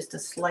same. It's just a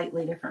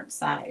slightly different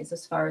size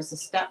as far as the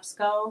steps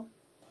go.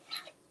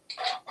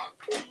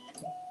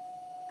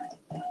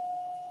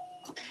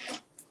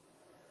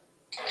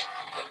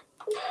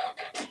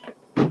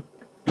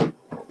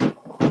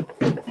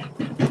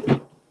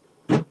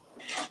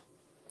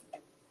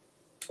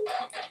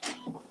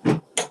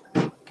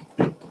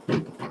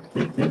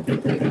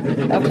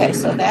 Okay,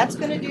 so that's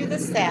going to do the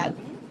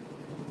satin.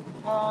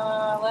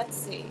 Let's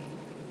see.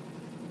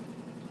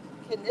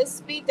 Can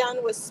this be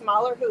done with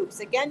smaller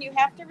hoops? Again, you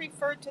have to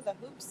refer to the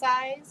hoop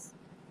size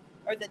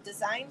or the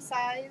design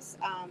size.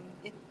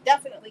 It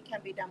definitely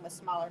can be done with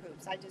smaller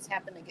hoops. I just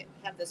happen to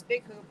have this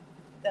big hoop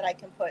that I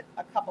can put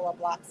a couple of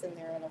blocks in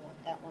there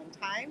at one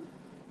time.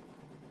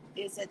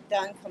 Is it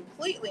done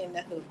completely in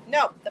the hoop?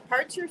 No, the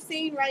parts you're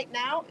seeing right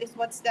now is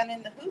what's done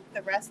in the hoop.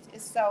 The rest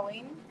is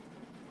sewing.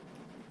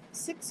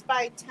 6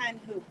 by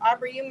 10 hoop.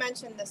 Aubrey, you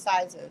mentioned the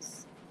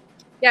sizes.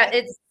 Yeah,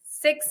 it's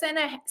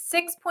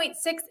 6.6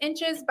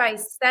 inches by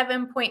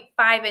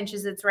 7.5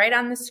 inches. It's right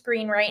on the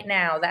screen right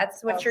now.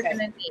 That's what you're going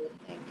to need.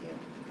 Thank you.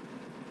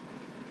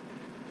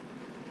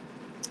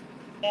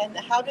 And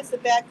how does the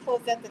bag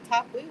close at the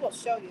top? We will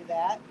show you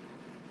that.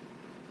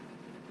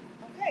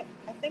 Okay,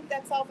 I think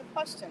that's all the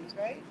questions,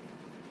 right?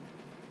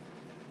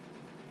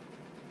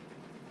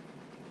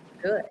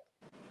 Good.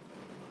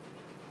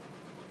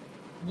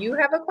 You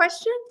have a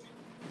question?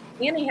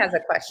 Annie has a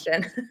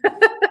question.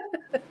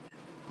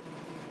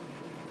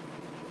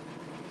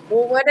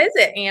 Well, what is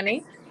it,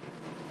 Annie?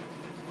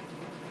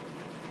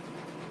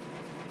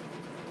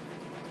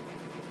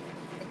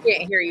 I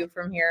can't hear you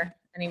from here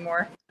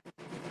anymore.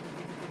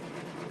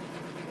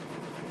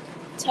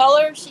 Tell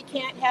her she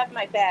can't have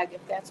my bag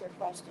if that's her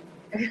question.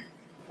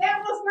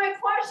 That was my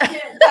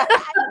question.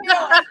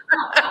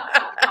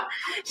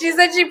 She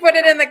said she put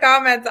it in the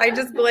comments. I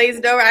just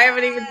glazed over. I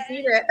haven't even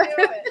seen it.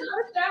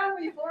 Put down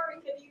before we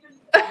could even.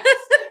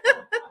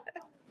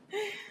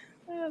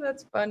 Oh,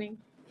 that's funny.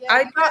 Yeah,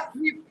 I thought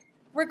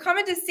we're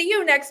coming to see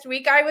you next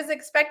week. I was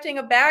expecting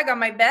a bag on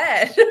my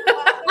bed.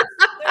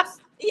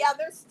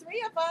 There's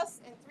 3 of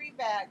us and 3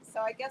 bags,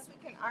 so I guess we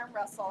can arm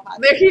wrestle.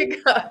 There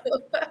you go.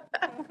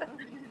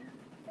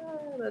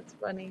 Oh, that's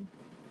funny.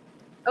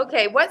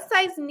 Okay, what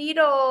size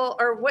needle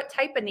or what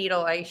type of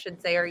needle, I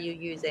should say, are you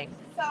using?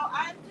 So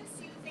I'm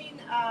just using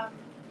a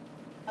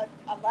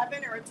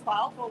 11 or a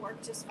 12 will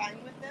work just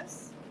fine with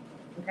this.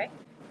 Okay.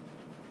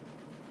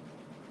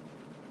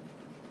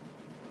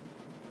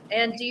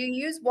 And do you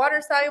use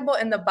water soluble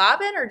in the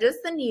bobbin or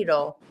just the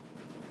needle?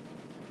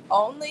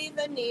 Only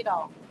the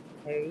needle.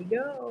 There you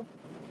go.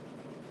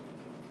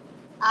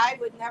 I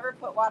would never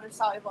put water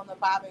soluble in the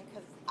bobbin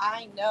because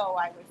I know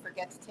I would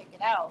forget to take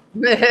it out.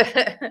 So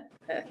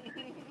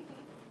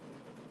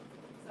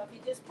if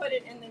you just put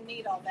it in the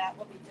needle, that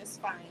will be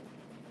just fine.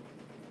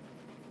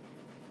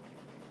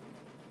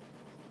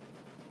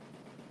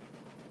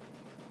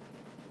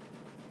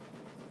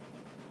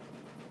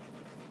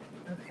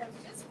 Okay. I'm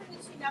just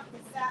finishing up the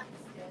satin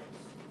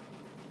stitch,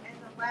 and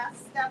the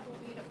last step will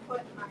be to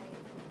put my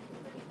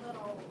pretty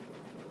little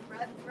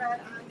red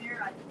thread on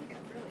there. I think I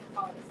really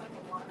call it, it's like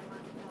a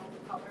watermelon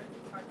color.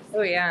 It's hard to see.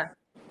 Oh, yeah.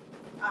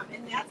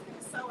 And that's going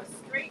to sew a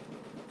straight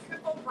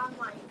triple run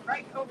line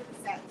right over the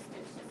satin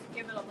stitch, just to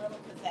give it a little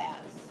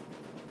pizzazz.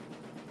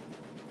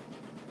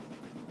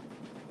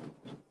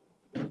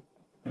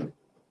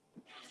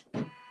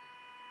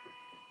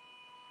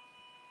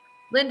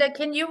 Linda,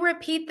 can you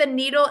repeat the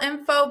needle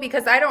info?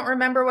 Because I don't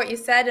remember what you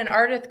said and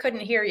Ardith couldn't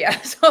hear you.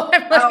 So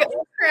I'm like,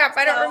 Crap,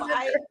 I don't So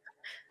remember.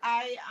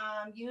 I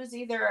use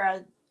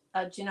either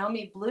a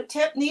Janome blue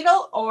tip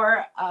needle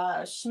or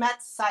a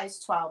Schmetz size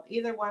 12.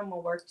 Either one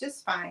will work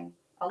just fine.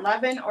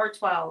 11 or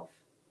 12.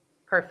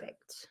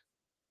 Perfect.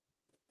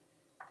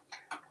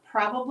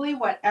 Probably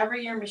whatever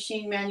your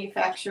machine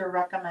manufacturer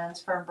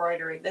recommends for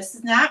embroidery. This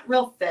is not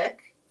real thick,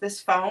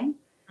 this foam.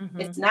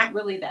 It's not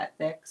really that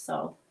thick,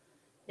 so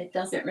it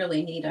doesn't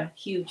really need a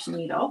huge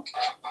needle.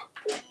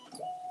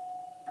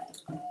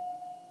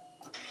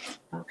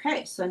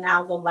 Okay, so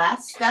now the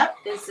last step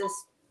is this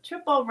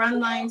triple run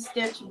line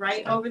stitch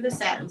right over the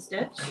satin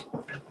stitch.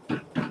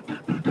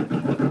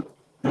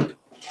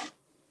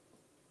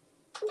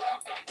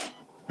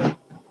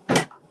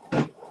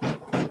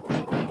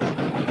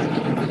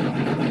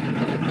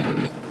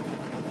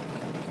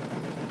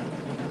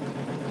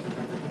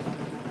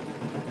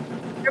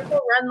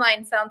 Triple run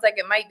line sounds like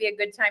it might be a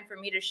good time for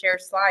me to share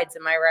slides.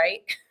 Am I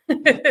right?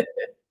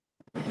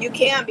 You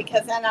can,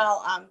 because then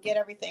I'll get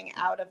everything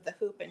out of the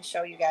hoop and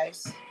show you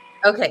guys.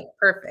 Okay,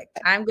 perfect.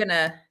 I'm going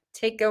to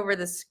take over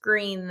the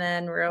screen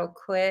then real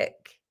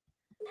quick.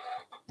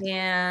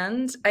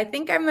 And I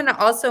think I'm going to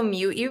also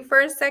mute you for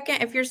a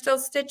second if you're still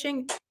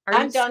stitching.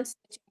 I'm done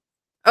stitching.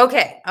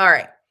 Okay, all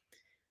right.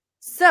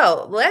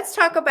 So let's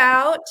talk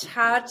about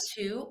how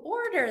to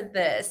order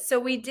this. So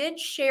we did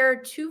share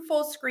 2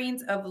 full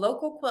screens of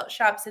local quilt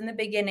shops in the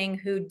beginning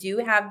who do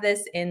have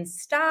this in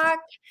stock.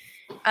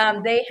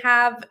 They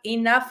have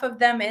enough of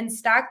them in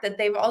stock that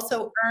they've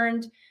also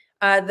earned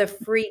the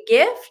free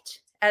gift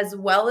as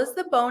well as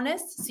the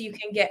bonus. So you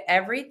can get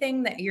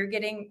everything that you're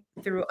getting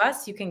through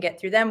us. You can get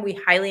through them. We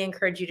highly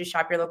encourage you to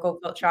shop your local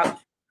quilt shop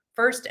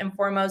first and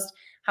foremost.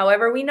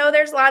 However, we know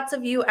there's lots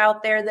of you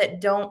out there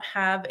that don't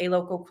have a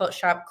local quilt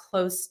shop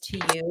close to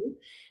you.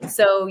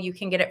 So you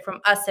can get it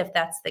from us if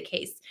that's the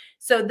case.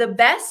 So the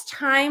best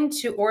time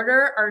to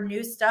order our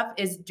new stuff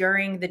is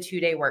during the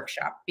 2-day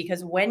workshop,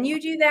 because when you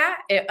do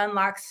that, it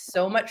unlocks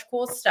so much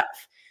cool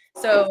stuff.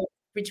 So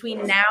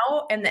between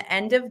now and the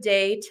end of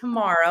day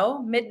tomorrow,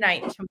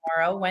 midnight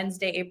tomorrow,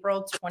 Wednesday,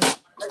 April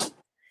 24th,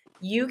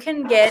 you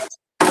can get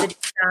the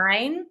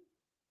design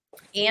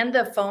and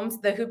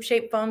the hoop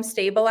shape foam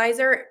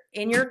stabilizer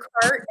in your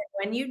cart. And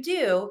when you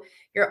do,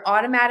 you're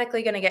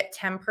automatically going to get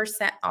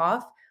 10%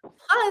 off.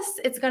 Plus,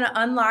 it's going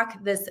to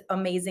unlock this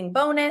amazing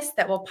bonus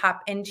that will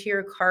pop into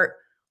your cart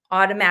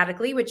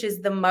automatically, which is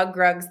the mug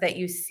rugs that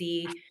you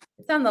see.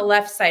 It's on the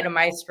left side of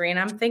my screen.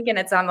 I'm thinking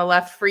it's on the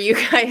left for you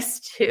guys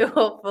too,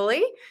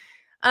 hopefully.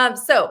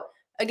 So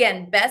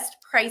again, best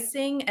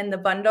pricing and the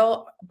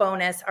bundle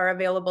bonus are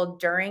available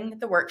during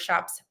the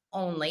workshops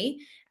only.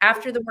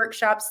 After the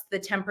workshops, the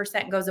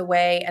 10% goes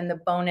away and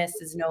the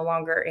bonus is no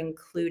longer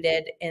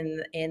included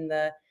in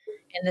the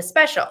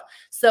special.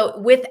 So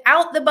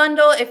without the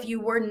bundle, if you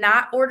were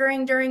not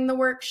ordering during the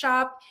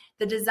workshop,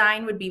 the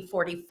design would be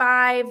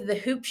 $45. The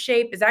hoop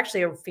shape is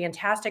actually a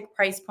fantastic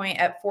price point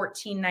at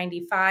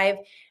 $14.95,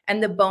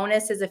 and the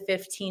bonus is a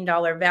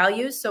 $15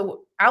 value.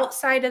 So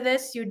outside of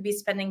this, you'd be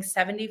spending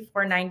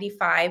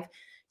 $74.95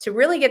 to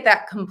really get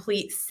that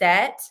complete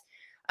set.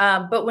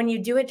 But when you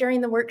do it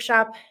during the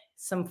workshop,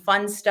 some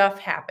fun stuff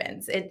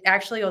happens. It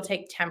actually will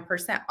take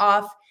 10%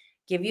 off,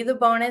 give you the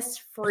bonus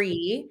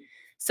free.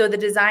 So the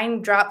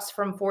design drops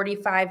from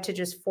 $45 to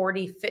just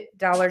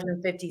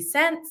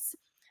 $40.50.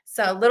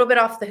 So a little bit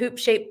off the hoop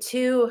shape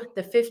too.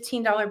 The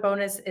 $15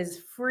 bonus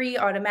is free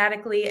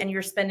automatically, and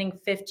you're spending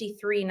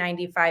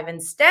 $53.95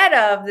 instead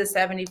of the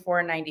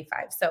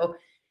 $74.95. So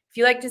if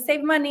you like to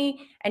save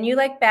money and you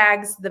like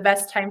bags, the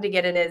best time to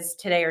get it is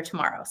today or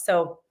tomorrow.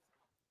 So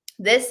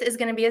this is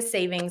going to be a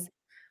savings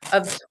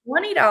of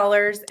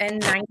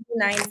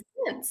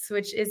 $20.99,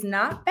 which is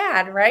not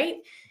bad, right?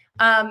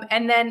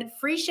 And then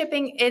free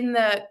shipping in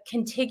the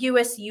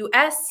contiguous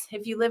US.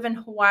 If you live in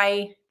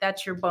Hawaii,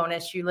 that's your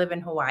bonus. You live in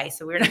Hawaii,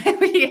 so we're not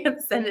going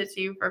to send it to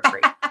you for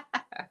free.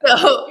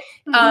 So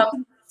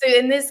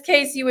in this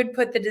case, you would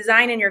put the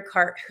design in your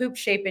cart, hoop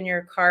shape in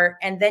your cart,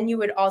 and then you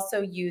would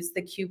also use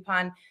the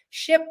coupon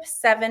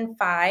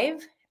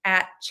SHIP75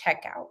 at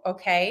checkout,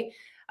 okay?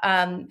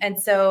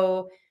 And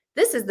so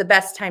this is the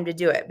best time to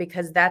do it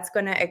because that's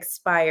going to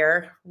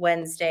expire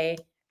Wednesday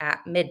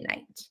at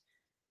midnight.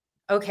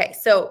 Okay,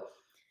 so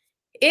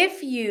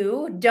if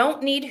you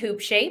don't need hoop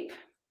shape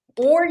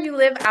or you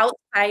live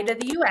outside of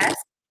the US,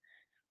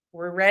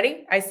 we're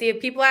ready. I see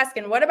people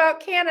asking, what about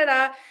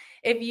Canada?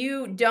 If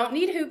you don't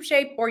need hoop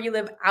shape or you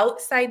live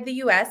outside the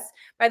US,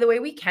 by the way,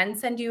 we can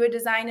send you a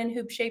design in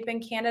hoop shape in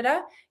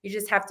Canada. You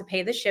just have to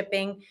pay the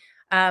shipping.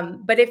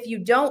 But if you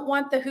don't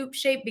want the hoop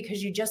shape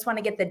because you just want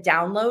to get the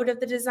download of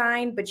the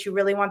design, but you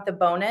really want the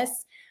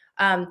bonus,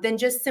 then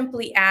just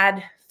simply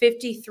add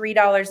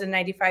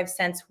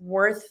 $53.95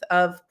 worth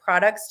of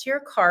products to your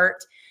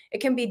cart.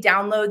 It can be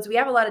downloads. We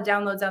have a lot of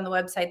downloads on the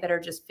website that are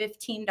just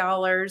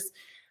 $15.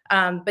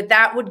 But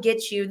that would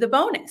get you the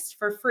bonus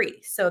for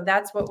free. So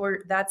that's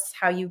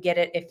how you get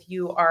it if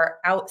you are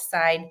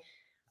outside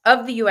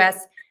of the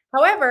US.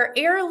 However,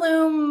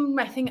 Heirloom,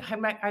 I think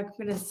I'm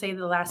going to say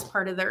the last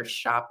part of their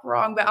shop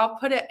wrong, but I'll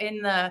put it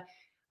in the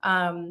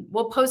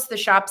We'll post the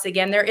shops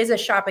again. There is a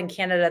shop in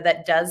Canada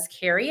that does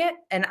carry it,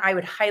 and I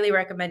would highly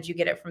recommend you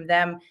get it from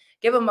them.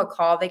 Give them a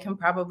call. They can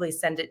probably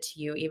send it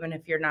to you, even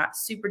if you're not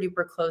super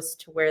duper close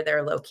to where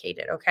they're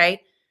located.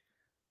 Okay.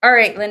 All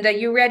right, Linda,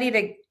 you ready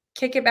to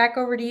kick it back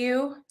over to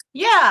you?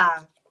 Yeah.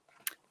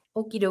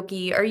 Okie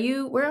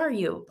dokie. Where are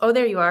you? Oh,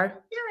 there you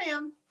are. Here I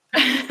am.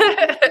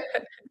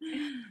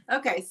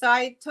 Okay, so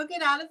I took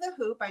it out of the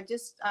hoop. I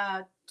just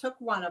took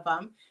one of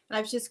them, and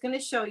I was just going to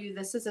show you.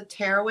 This is a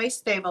tearaway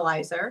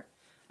stabilizer.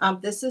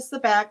 This is the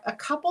back. A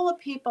couple of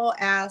people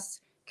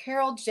asked,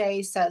 Carol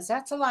J says,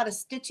 that's a lot of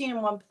stitching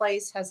in one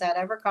place. Has that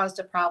ever caused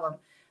a problem?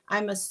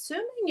 I'm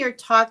assuming you're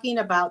talking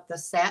about the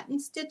satin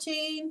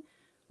stitching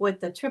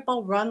with the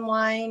triple run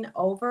line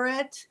over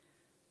it.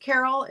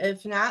 Carol,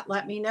 if not,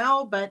 let me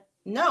know. But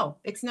no,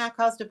 it's not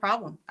caused a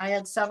problem. I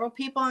had several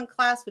people in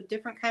class with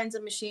different kinds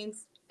of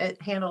machines.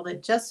 It handled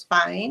it just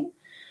fine.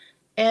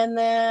 And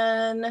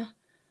then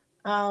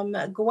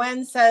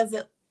Gwen says,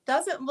 it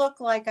doesn't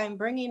look like I'm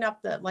bringing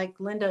up like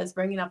Linda is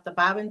bringing up the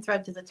bobbin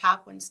thread to the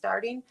top when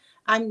starting.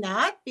 I'm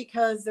not,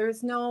 because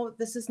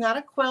this is not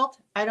a quilt.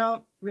 I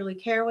don't really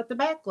care what the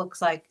back looks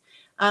like.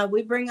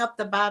 We bring up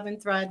the bobbin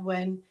thread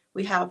when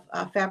we have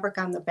fabric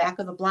on the back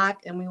of the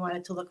block and we want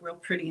it to look real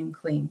pretty and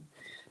clean.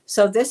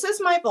 So this is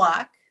my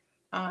block.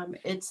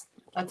 It's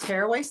a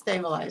tearaway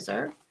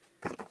stabilizer.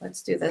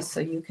 Let's do this so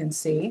you can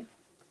see.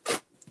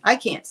 I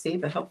can't see,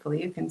 but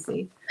hopefully you can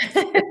see.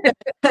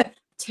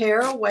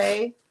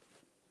 Tearaway.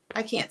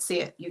 I can't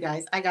see it, you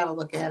guys. I got to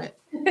look at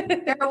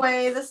it.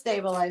 Tearaway the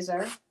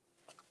stabilizer.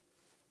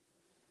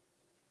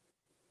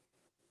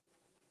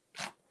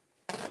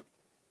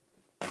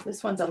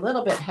 This one's a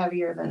little bit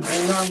heavier than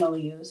I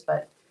normally use,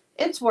 but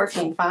it's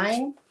working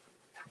fine.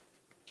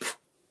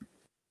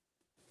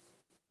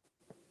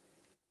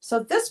 So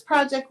this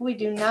project, we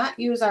do not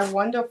use our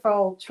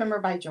wonderful Trimmer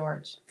by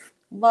George.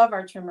 Love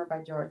our Trimmer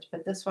by George,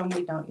 but this one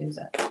we don't use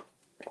it.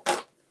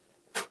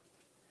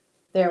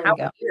 There we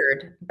go.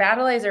 Weird.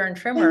 Battleizer and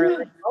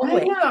Trimmer.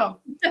 I know.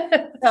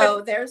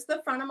 So there's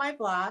the front of my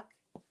block.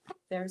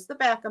 There's the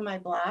back of my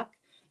block.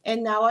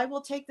 And now I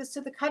will take this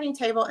to the cutting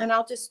table and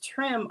I'll just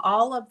trim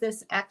all of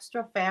this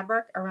extra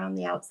fabric around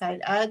the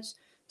outside edge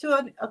to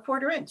a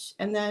 1/4 inch.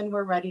 And then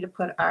we're ready to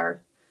put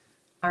our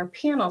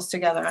panels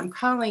together. I'm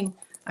calling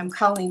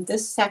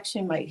this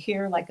section right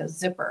here like a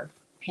zipper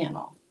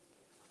panel.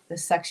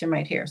 This section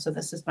right here. So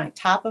this is my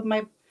top of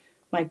my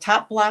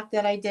top block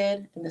that I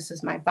did, and this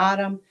is my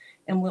bottom,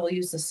 and we'll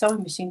use the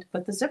sewing machine to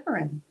put the zipper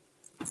in.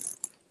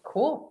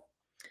 Cool.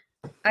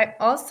 I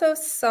also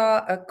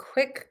saw a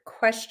quick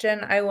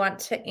question I want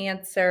to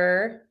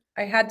answer.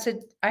 I had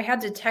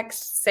to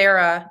text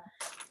Sarah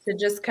to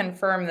just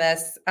confirm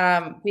this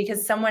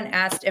because someone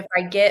asked if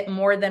I get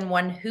more than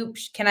one hoop,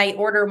 can I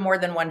order more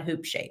than one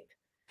hoop shape?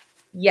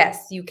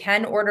 Yes, you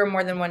can order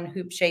more than one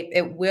hoop shape.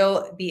 It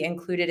will be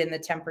included in the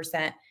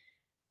 10%.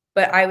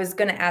 But I was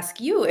going to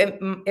ask you,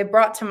 it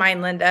brought to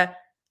mind, Linda,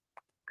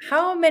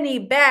 how many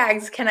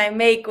bags can I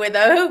make with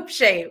a hoop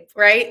shape,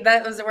 right?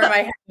 That was where my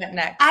head went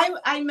next.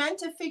 I meant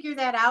to figure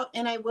that out,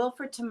 and I will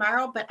for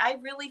tomorrow, but I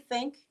really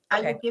think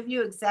I will give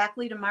you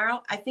exactly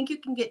tomorrow. I think you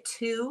can get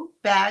 2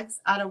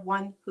 bags out of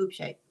one hoop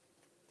shape.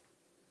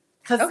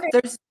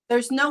 Because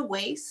there's no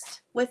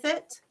waste with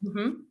it.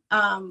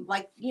 Mm-hmm.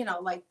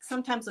 Like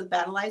sometimes with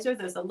Battleizer,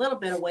 there's a little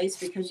bit of waste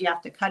because you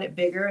have to cut it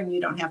bigger and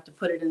you don't have to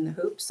put it in the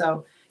hoop.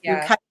 So you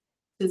cut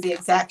it to the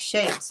exact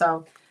shape.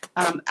 So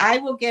I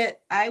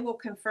will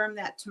confirm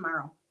that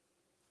tomorrow.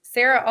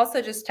 Sarah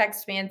also just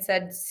texted me and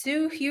said,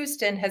 Sue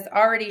Houston has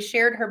already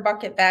shared her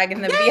bucket bag in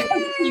the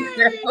VIP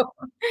group.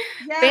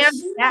 Yes,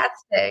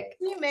 fantastic.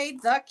 She made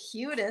the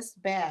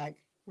cutest bag.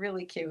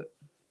 Really cute.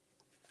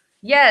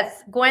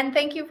 Yes, Gwen,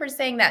 thank you for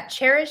saying that.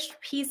 Cherished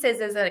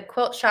Pieces is a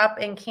quilt shop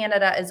in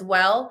Canada as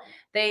well.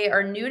 They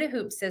are new to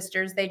Hoop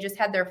Sisters. They just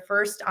had their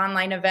first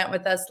online event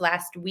with us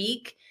last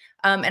week.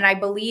 And I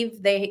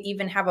believe they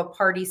even have a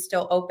party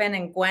still open.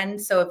 And Gwen,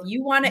 so if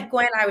you want it,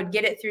 Gwen, I would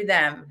get it through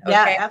them. Okay?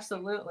 Yeah,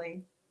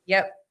 absolutely.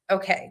 Yep.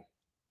 Okay.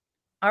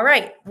 All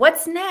right.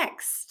 What's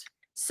next?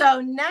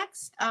 So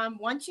next,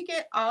 once you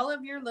get all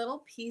of your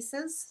little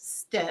pieces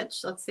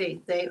stitched, let's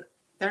see,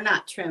 they're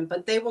not trimmed,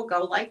 but they will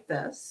go like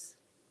this.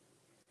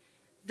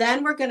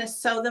 Then we're going to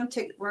sew them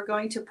we're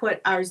going to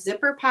put our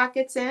zipper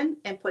pockets in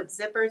and put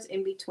zippers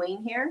in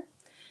between here.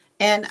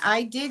 And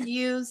I did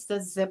use the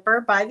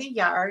Zipper by the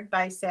Yard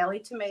by Sally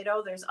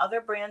Tomato. There's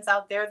other brands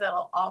out there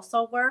that'll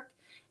also work.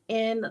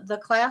 In the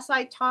class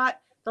I taught,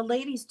 the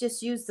ladies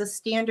just used the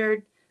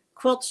standard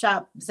quilt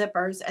shop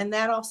zippers, and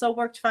that also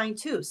worked fine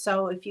too.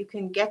 So if you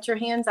can get your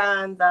hands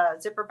on the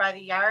Zipper by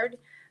the Yard,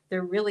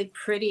 they're really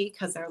pretty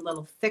because they're a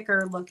little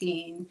thicker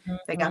looking. Mm-hmm.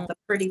 They got the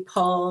pretty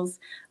pulls.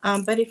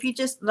 But if you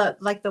just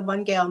like the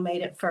one gal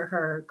made it for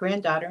her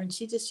granddaughter, and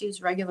she just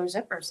used regular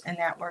zippers, and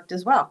that worked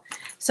as well.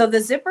 So the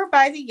Zipper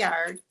by the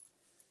Yard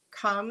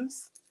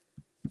comes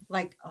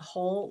like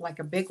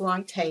a big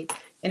long tape,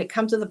 and it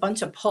comes with a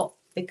bunch of pull.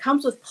 It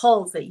comes with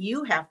pulls that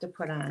you have to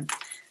put on.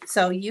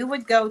 So you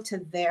would go to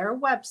their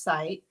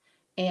website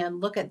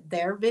and look at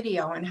their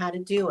video on how to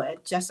do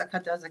it.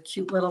 Jessica does a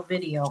cute little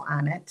video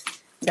on it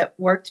that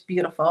worked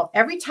beautiful.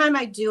 Every time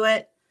I do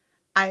it,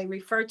 I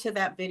refer to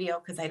that video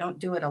because I don't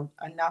do it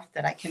enough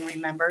that I can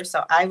remember.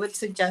 So I would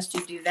suggest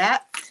you do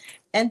that.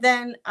 And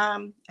then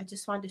I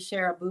just wanted to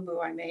share a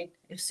boo-boo I made.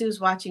 If Sue's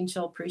watching,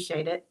 she'll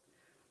appreciate it.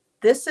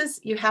 This is,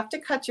 you have to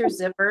cut your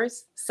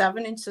zippers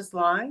 7 inches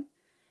long.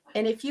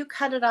 And if you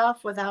cut it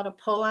off without a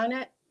pull on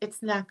it,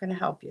 it's not going to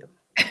help you.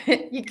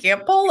 You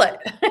can't pull it.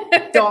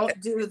 Don't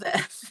do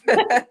this.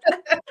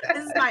 This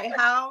is my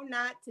how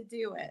not to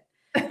do it.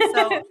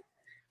 So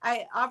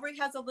Aubrey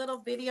has a little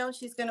video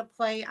she's going to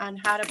play on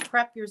how to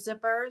prep your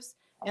zippers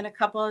and a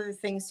couple other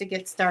things to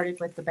get started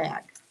with the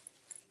bag.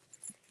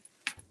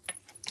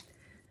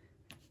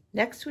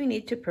 Next, we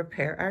need to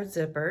prepare our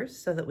zippers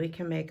so that we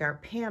can make our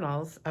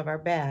panels of our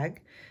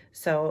bag.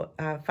 So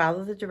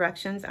follow the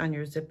directions on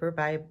your Zipper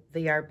by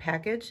the Yard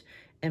package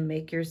and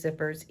make your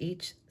zippers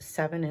each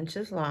 7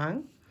 inches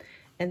long.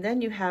 And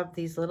then you have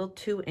these little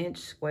 2-inch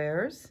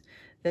squares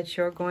that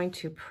you're going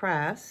to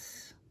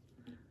press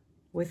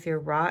with your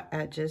raw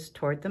edges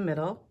toward the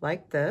middle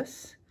like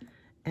this.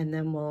 And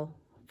then we'll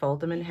fold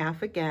them in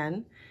half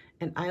again.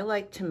 And I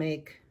like to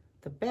make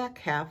the back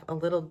half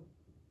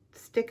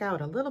stick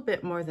out a little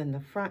bit more than the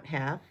front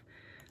half,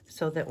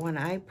 so that when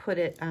I put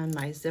it on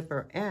my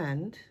zipper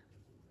end,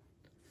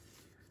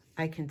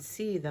 I can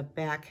see the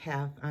back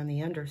half on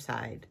the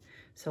underside.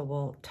 So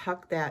we'll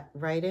tuck that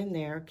right in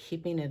there,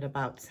 keeping it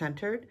about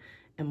centered,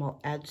 and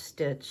we'll edge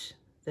stitch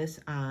this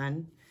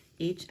on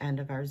each end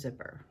of our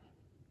zipper.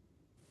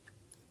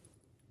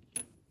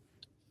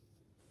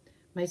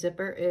 My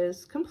zipper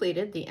is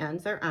completed, the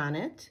ends are on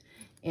it.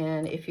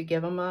 And if you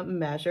give them a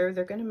measure,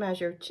 they're going to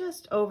measure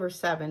just over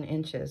 7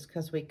 inches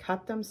because we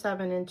cut them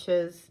 7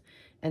 inches.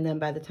 And then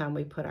by the time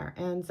we put our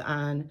ends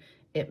on,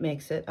 it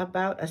makes it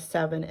about a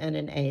 7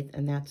 1/8,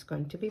 and that's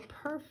going to be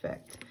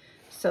perfect.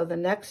 So the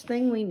next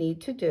thing we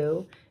need to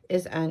do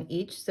is on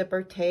each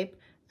zipper tape,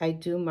 I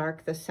do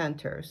mark the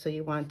center. So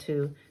you want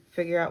to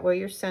figure out where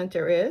your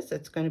center is.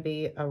 It's going to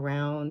be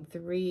around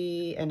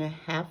 3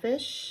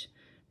 1/2-ish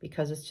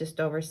because it's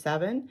just over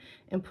 7,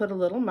 and put a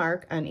little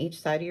mark on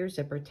each side of your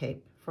zipper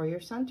tape for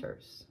your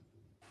centers.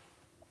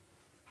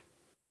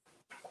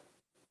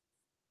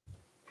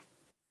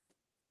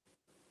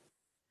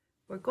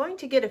 We're going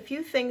to get a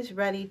few things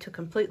ready to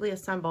completely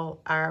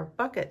assemble our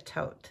bucket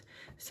tote.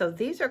 So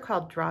these are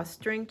called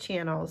drawstring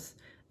channels.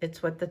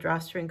 It's what the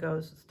drawstring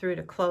goes through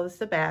to close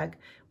the bag.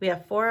 We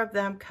have 4 of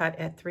them cut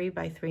at 3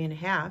 by 3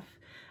 1/2.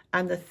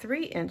 On the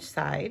 3-inch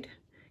side,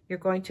 you're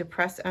going to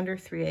press under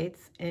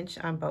 3/8 inch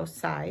on both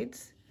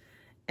sides,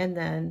 and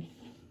then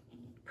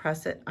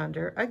press it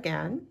under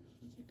again.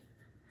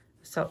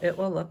 So it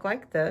will look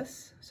like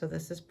this. So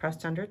this is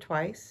pressed under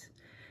twice.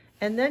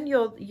 And then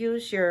you'll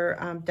use your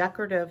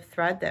decorative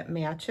thread that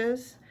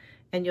matches,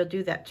 and you'll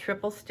do that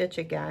triple stitch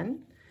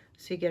again.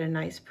 So you get a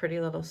nice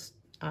pretty little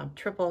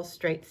triple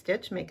straight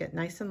stitch, make it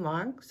nice and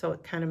long so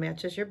it kind of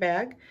matches your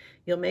bag.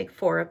 You'll make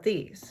 4 of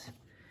these.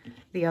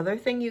 The other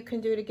thing you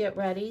can do to get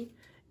ready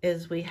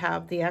is we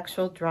have the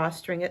actual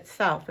drawstring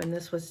itself, and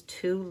this was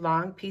 2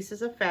 long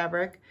pieces of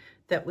fabric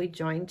that we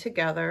joined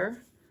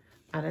together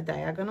on a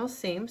diagonal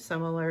seam,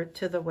 similar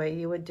to the way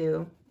you would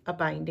do a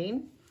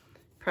binding.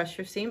 Press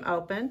your seam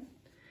open,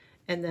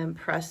 and then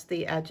press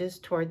the edges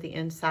toward the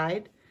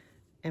inside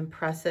and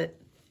press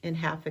it in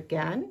half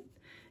again.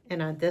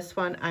 And on this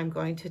one, I'm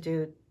going to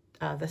do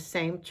the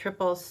same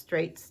triple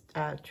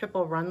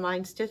run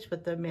line stitch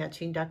with the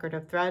matching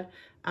decorative thread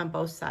on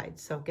both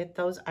sides. So get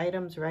those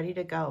items ready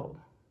to go.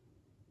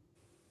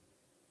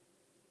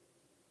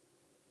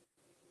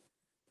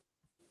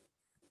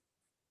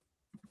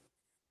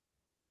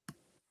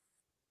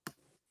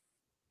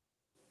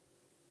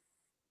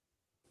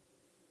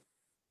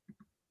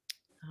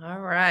 All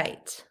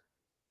right.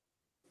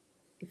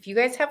 If you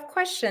guys have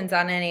questions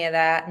on any of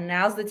that,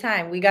 now's the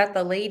time. We got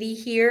the lady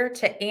here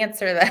to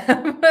answer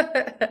them.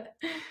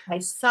 I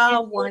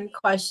saw one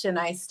question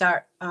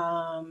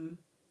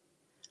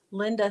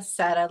Linda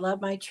said, I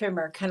love my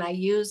trimmer. Can I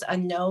use a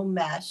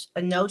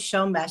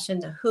no-show mesh in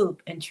the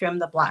hoop and trim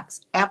the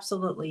blocks?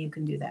 Absolutely, you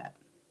can do that.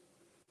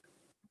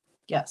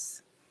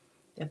 Yes.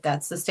 If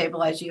that's the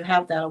stabilizer you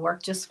have, that'll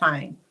work just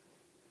fine.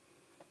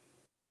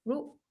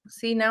 Ooh,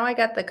 see, now I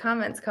got the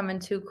comments coming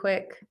too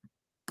quick.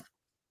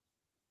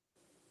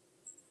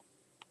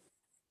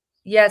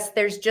 Yes,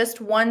 there's just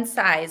one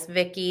size,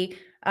 Vicky.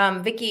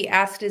 Vicky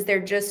asked, is there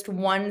just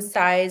one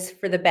size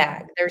for the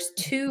bag? There's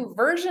 2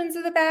 versions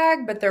of the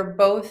bag, but they're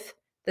both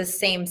the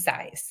same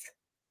size.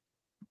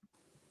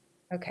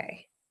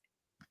 Okay.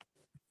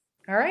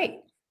 All right.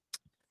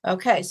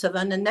 Okay, so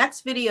then the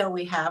next video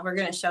we have, we're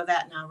going to show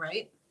that now,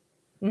 right?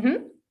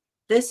 Mm-hmm.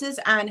 This is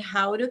on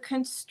how to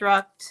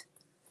construct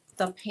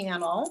the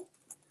panel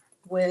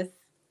with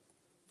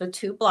the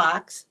 2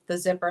 blocks, the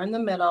zipper in the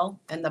middle,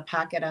 and the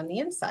pocket on the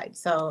inside.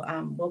 So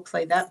we'll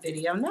play that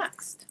video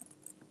next.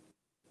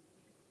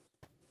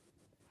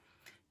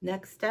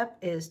 Next step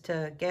is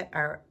to get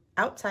our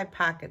outside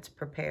pockets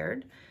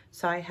prepared.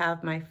 So I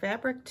have my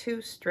fabric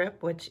 2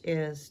 strip, which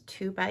is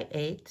 2 by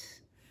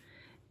 8,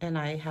 and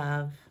I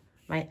have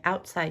my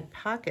outside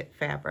pocket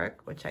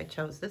fabric, which I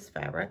chose this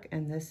fabric,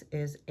 and this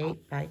is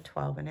 8 by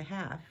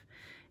 12.5.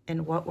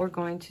 And what we're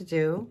going to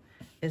do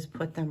is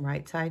put them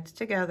right sides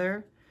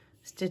together,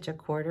 stitch a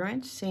 1/4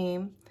 inch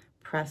seam,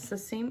 press the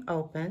seam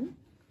open,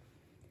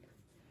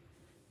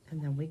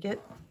 and then we get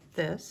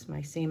this.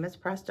 My seam is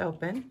pressed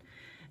open.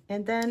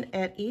 And then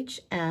at each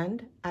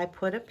end, I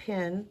put a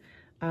pin,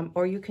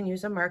 or you can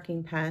use a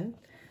marking pen,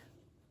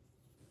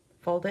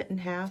 fold it in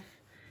half,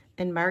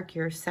 and mark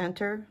your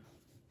center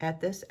at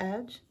this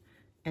edge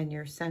and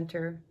your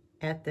center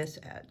at this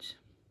edge.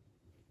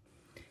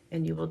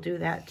 And you will do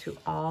that to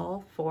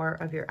all 4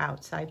 of your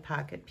outside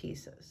pocket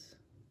pieces.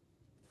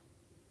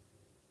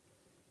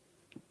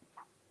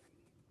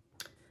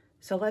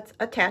 So let's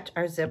attach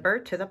our zipper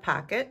to the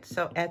pocket.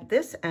 So at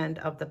this end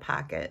of the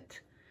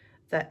pocket,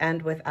 the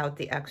end without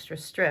the extra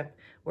strip,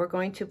 we're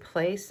going to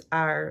place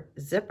our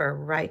zipper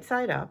right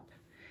side up,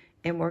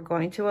 and we're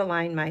going to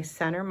align my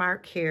center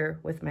mark here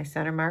with my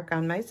center mark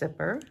on my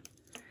zipper,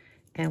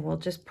 and we'll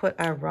just put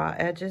our raw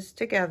edges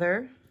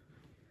together.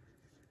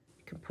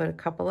 You can put a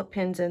couple of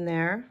pins in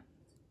there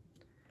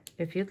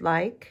if you'd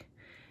like,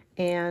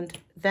 and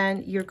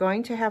then you're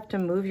going to have to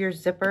move your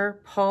zipper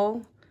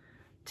pull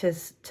to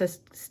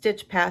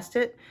stitch past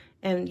it,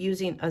 and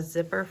using a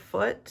zipper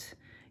foot,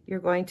 you're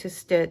going to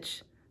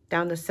stitch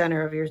down the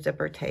center of your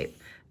zipper tape.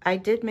 I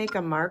did make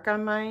a mark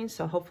on mine,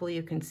 so hopefully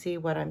you can see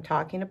what I'm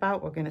talking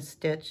about. We're going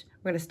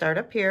to start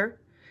up here,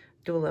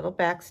 do a little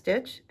back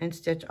stitch, and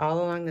stitch all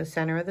along the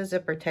center of the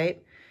zipper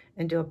tape,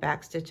 and do a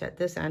back stitch at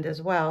this end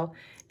as well.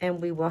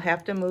 And we will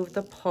have to move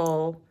the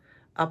pull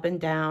up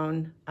and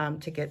down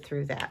to get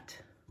through that.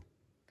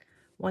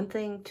 One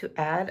thing to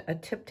add, a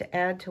tip to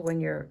add to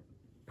when you're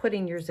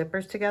putting your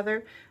zippers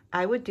together,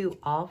 I would do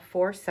all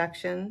 4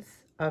 sections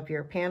of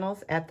your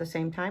panels at the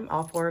same time,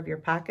 all 4 of your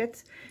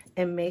pockets,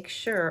 and make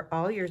sure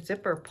all your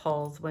zipper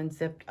pulls when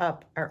zipped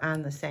up are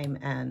on the same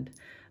end,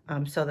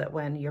 so that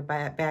when your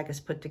bag is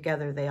put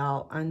together, they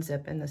all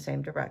unzip in the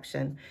same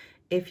direction.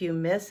 If you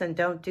miss and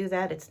don't do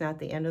that, it's not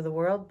the end of the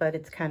world, but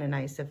it's kind of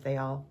nice if they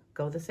all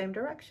go the same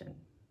direction.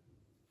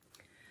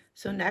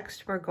 So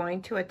next we're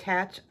going to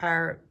attach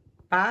our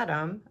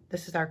bottom,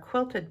 this is our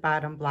quilted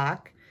bottom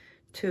block,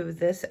 to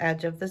this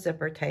edge of the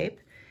zipper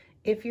tape.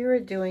 If you're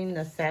doing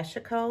the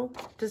Sashiko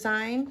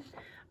design,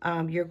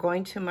 you're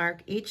going to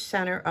mark each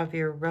center of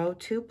your row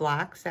 2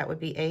 blocks, that would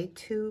be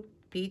A2,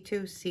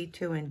 B2,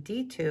 C2, and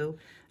D2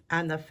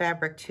 on the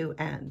fabric 2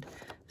 end.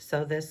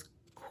 So this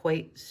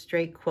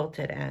straight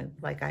quilted end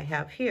like I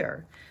have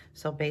here.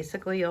 So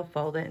basically you'll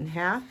fold it in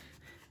half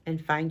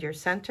and find your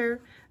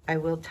center. I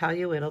will tell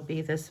you it'll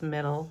be this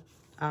middle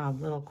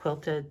little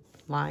quilted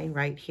line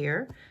right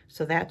here.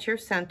 So that's your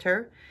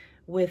center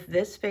with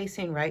this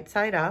facing right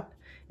side up.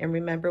 And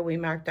remember, we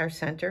marked our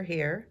center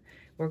here.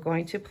 We're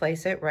going to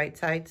place it right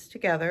sides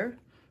together,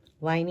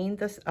 aligning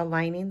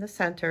the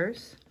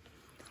centers.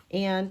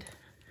 And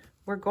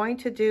we're going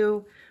to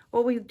do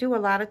what we do a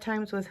lot of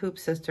times with Hoop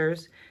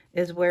Sisters,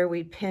 is where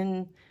we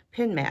pin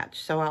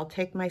match. So I'll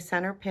take my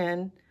center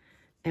pin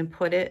and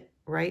put it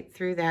right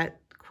through that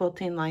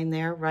quilting line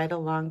there, right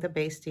along the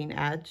basting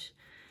edge.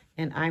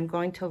 And I'm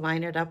going to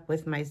line it up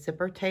with my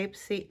zipper tape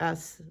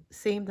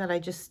seam that I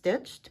just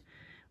stitched.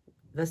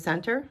 The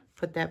center,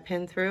 put that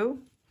pin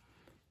through,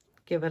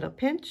 give it a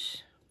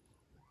pinch,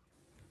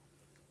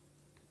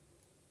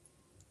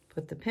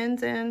 put the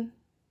pins in,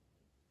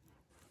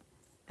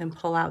 and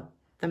pull out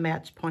the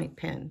match point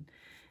pin.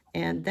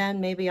 And then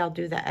maybe I'll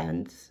do the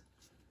ends.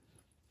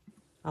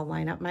 I'll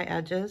line up my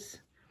edges.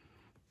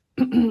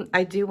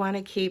 I do want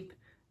to keep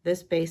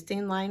this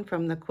basting line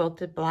from the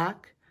quilted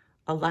block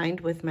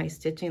aligned with my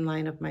stitching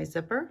line of my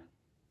zipper.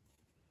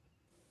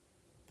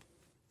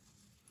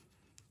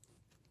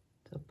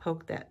 So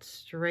poke that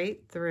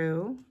straight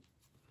through,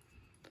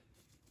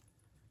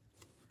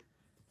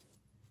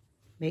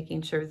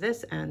 making sure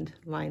this end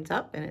lines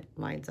up, and it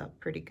lines up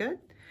pretty good.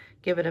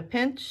 Give it a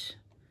pinch,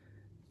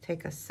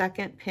 take a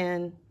second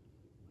pin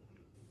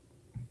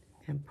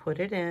and put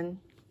it in.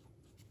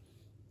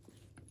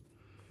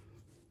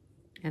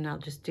 And I'll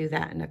just do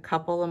that in a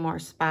couple of more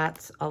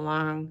spots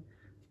along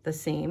the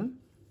seam.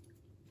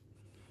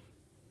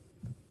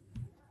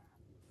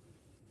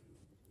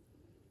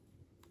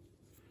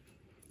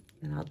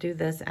 And I'll do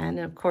this, and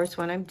of course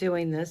when I'm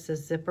doing this, the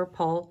zipper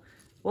pull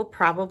will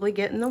probably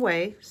get in the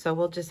way, so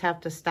we'll just have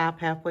to stop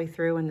halfway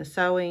through in the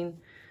sewing,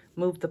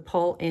 move the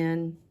pull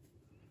in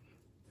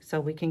so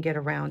we can get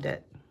around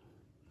it.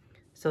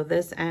 So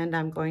this end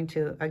I'm going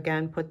to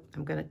again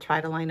I'm going to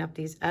try to line up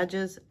these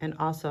edges and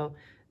also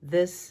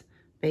this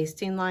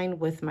basting line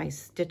with my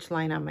stitch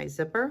line on my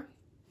zipper.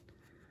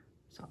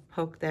 So I'll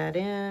poke that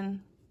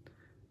in,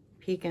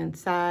 peek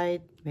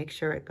inside, make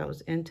sure it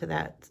goes into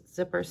that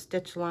zipper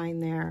stitch line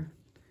there.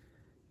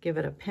 Give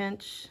it a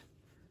pinch.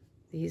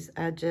 These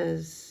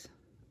edges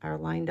are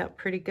lined up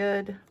pretty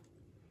good.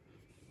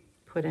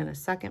 Put in a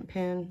second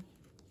pin.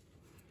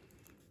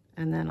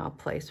 And then I'll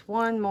place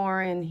one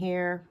more in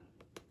here.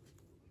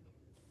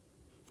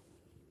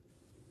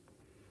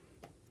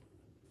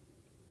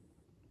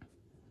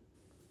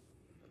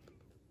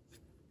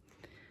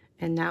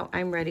 And now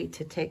I'm ready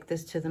to take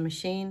this to the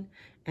machine,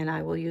 and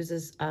I will use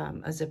this,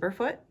 a zipper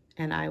foot,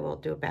 and I will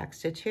do a back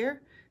stitch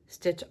here,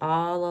 stitch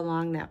all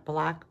along that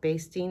block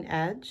basting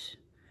edge,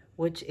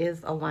 which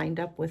is aligned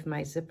up with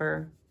my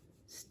zipper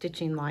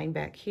stitching line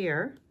back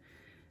here,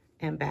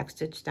 and back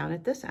stitch down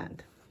at this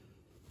end.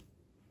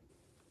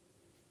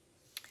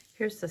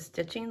 Here's the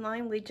stitching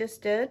line we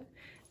just did,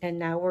 and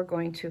now we're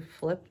going to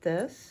flip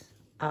this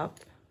up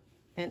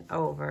and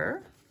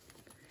over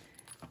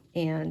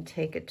and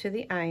take it to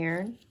the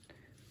iron,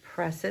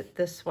 press it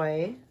this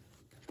way,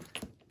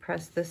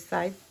 press this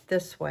side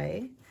this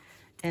way,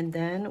 and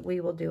then we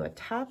will do a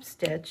top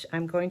stitch.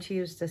 I'm going to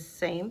use the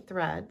same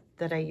thread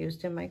that I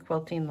used in my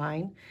quilting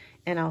line,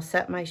 and I'll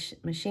set my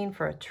machine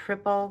for a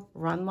triple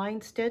run line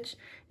stitch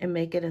and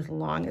make it as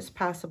long as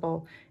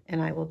possible,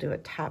 and I will do a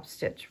top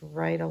stitch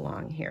right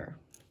along here.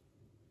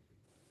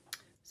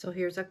 So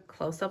here's a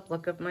close-up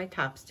look of my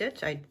top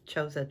stitch. I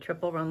chose a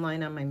triple run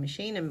line on my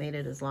machine and made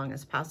it as long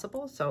as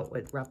possible so it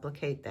would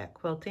replicate that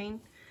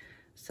quilting.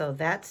 So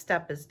that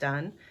step is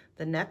done.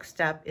 The next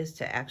step is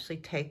to actually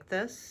take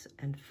this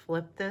and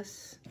flip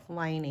this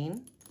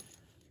lining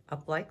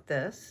up like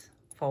this,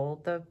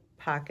 fold the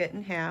pocket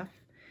in half,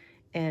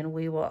 and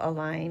we will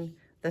align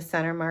the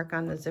center mark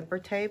on the zipper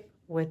tape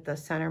with the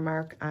center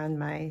mark on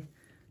my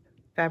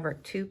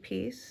fabric 2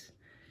 piece,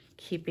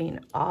 keeping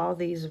all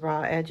these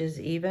raw edges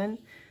even.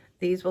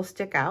 These will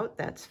stick out,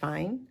 that's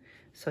fine.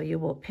 So you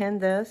will pin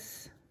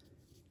this,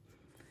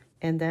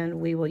 and then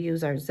we will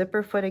use our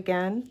zipper foot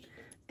again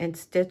and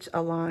stitch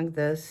along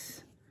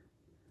this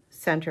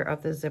center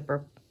of the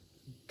zipper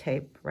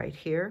tape right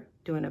here,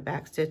 doing a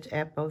back stitch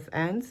at both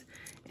ends,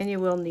 and you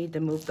will need to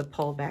move the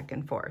pole back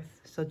and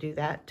forth. So do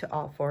that to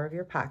all 4 of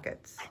your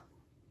pockets.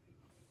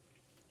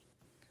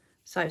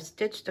 So I've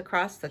stitched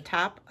across the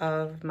top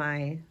of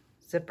my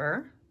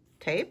zipper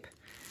tape,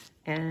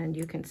 and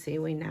you can see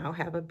we now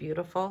have a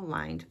beautiful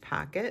lined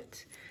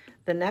pocket.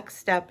 The next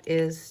step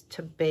is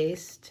to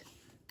baste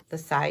the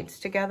sides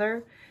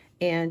together,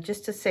 and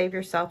just to save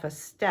yourself a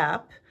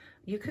step,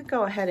 you could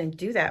go ahead and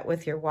do that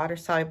with your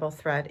water-soluble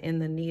thread in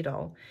the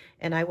needle.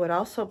 And I would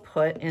also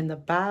put in the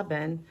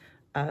bobbin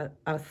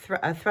a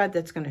thread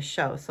that's going to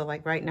show. So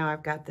like right now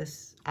I've got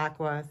this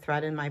aqua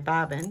thread in my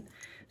bobbin.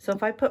 So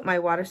if I put my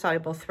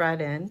water-soluble thread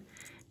in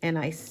and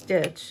I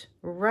stitch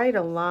right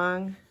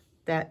along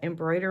that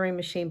embroidery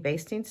machine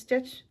basting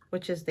stitch,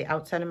 which is the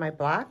outside of my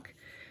block,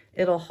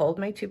 it'll hold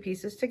my 2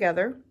 pieces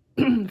together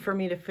for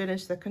me to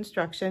finish the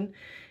construction.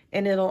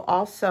 And it'll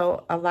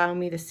also allow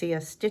me to see a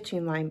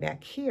stitching line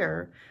back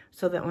here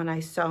so that when I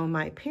sew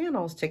my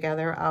panels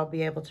together, I'll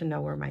be able to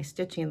know where my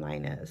stitching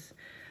line is.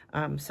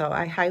 So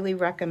I highly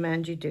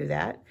recommend you do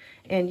that.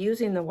 And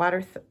using the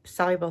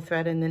water-soluble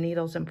thread in the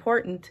needle is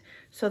important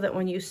so that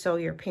when you sew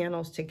your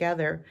panels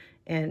together,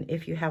 and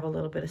if you have a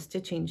little bit of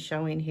stitching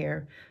showing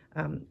here,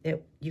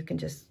 you can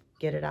just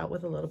get it out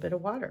with a little bit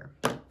of water.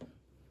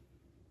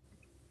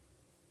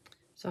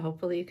 So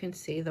hopefully you can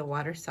see the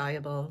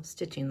water-soluble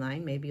stitching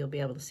line. Maybe you'll be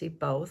able to see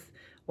both,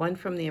 one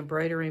from the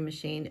embroidery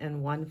machine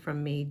and one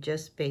from me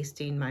just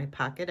basting my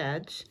pocket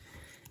edge.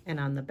 And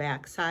on the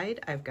back side,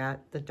 I've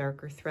got the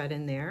darker thread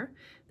in there.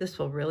 This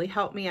will really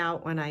help me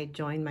out when I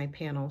join my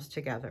panels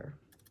together.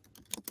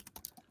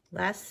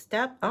 Last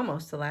step,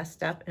 almost the last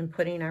step in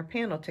putting our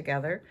panel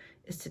together,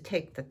 is to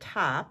take the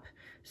top.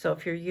 So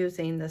if you're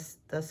using the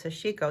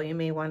sashiko, you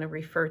may want to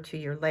refer to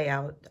your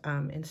layout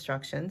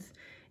instructions,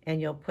 and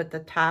you'll put the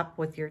top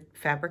with your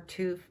fabric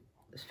 2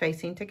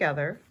 facing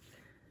together.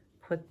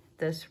 Put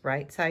this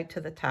right side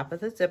to the top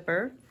of the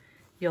zipper.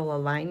 You'll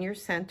align your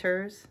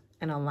centers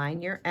and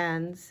align your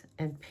ends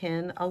and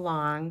pin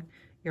along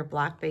your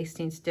block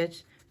basting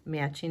stitch,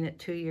 matching it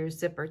to your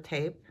zipper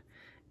tape,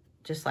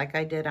 just like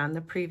I did on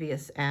the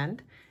previous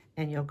end,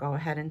 and you'll go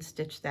ahead and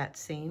stitch that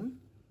seam.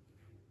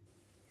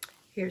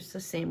 Here's the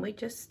seam we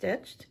just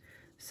stitched.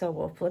 So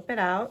we'll flip it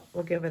out,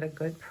 we'll give it a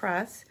good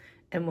press,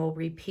 and we'll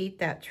repeat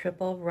that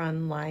triple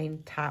run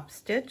line top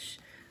stitch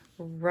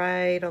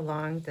right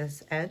along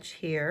this edge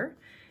here,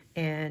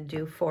 and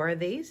do 4 of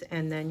these,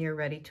 and then you're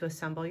ready to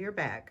assemble your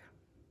bag.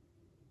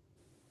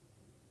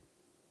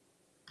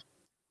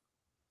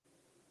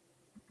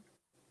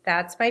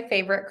 That's my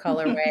favorite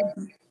colorway.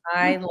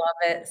 I love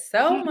it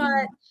so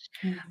much.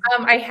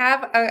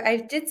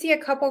 I did see a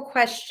couple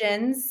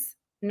questions.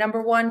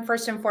 Number 1,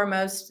 first and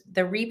foremost,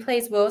 the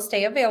replays will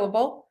stay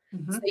available,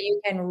 so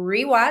you can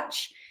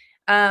rewatch.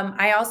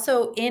 I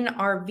also, in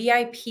our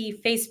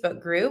VIP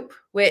Facebook group,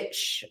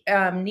 which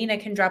Nina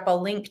can drop a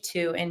link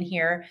to in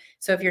here.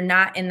 So if you're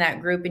not in that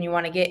group and you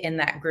want to get in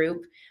that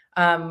group,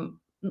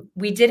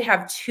 we did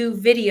have 2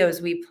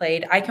 videos we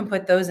played. I can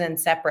put those in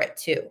separate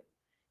too.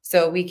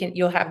 So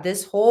you'll have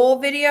this whole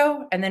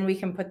video, and then we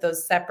can put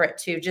those separate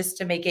too, just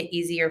to make it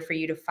easier for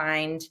you to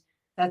find.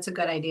 That's a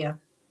good idea.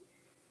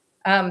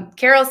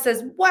 Carol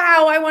says,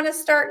 wow, I want to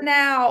start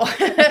now.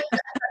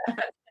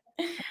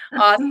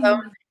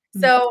 Awesome.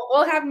 So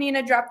we'll have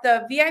Nina drop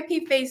the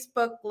VIP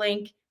Facebook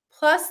link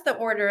plus the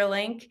order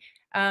link,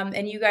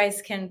 and you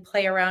guys can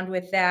play around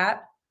with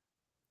that.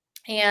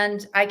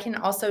 And I can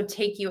also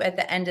take you at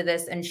the end of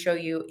this and show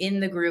you in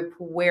the group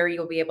where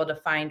you'll be able to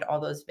find all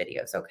those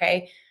videos.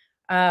 Okay.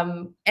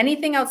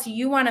 Anything else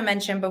you want to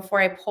mention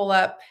before I pull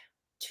up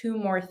two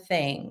more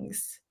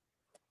things?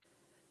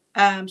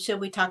 Should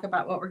we talk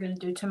about what we're going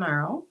to do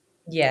tomorrow?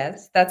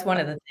 Yes, that's one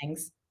of the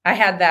things. I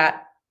had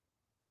that.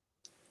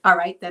 All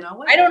right, then I'll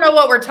wait. I don't know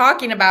what we're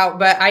talking about,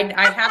 but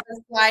I have a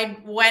slide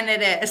when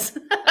it is.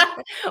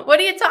 What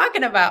are you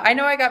talking about? I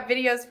know I got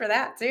videos for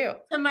that too.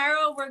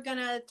 Tomorrow we're going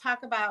to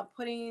talk about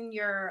putting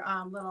your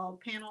little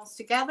panels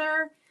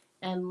together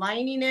and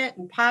lining it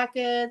in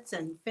pockets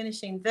and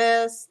finishing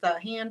this, the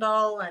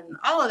handle, and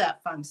all of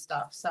that fun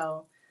stuff.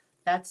 So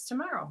that's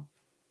tomorrow.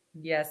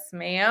 Yes,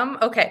 ma'am.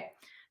 Okay.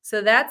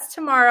 So that's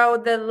tomorrow.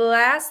 The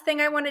last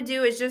thing I want to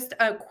do is just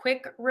a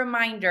quick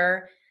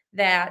reminder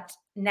that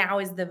now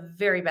is the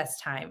very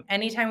best time.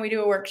 Anytime we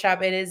do a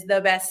workshop, it is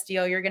the best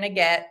deal you're going to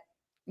get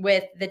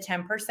with the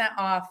 10%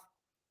 off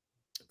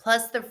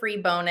plus the free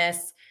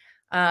bonus.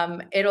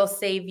 It'll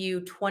save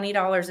you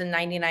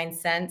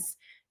 $20.99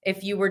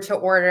 if you were to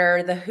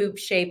order the hoop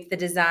shape, the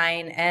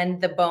design,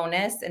 and the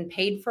bonus and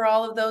paid for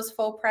all of those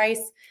full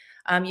price.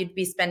 You'd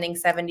be spending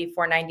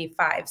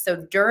 $74.95.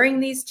 So during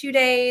these 2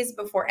 days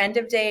before end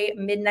of day,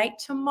 midnight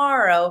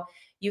tomorrow,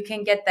 you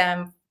can get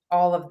them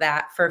all of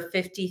that for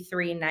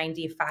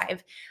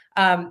 $53.95.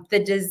 The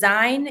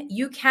design,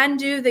 you can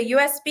do the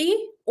USB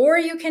or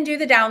you can do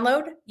the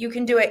download. You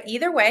can do it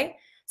either way.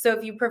 So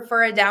if you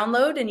prefer a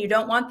download and you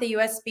don't want the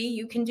USB,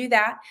 you can do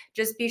that.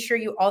 Just be sure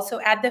you also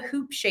add the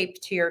hoop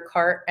shape to your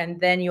cart and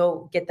then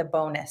you'll get the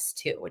bonus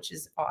too, which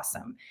is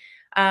awesome.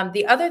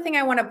 The other thing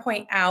I want to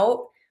point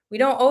out, we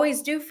don't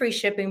always do free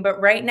shipping,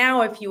 but right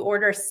now, if you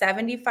order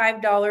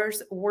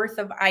 $75 worth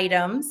of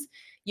items,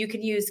 you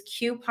could use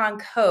coupon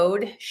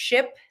code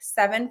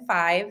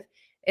SHIP75.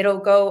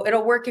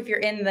 It'll work if you're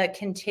in the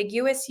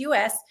contiguous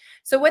US.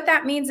 So what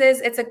that means is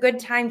it's a good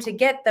time to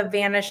get the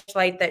Vanish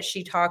light that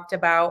she talked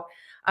about,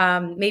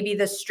 maybe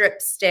the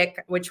strip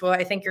stick, which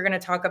I think you're going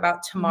to talk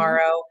about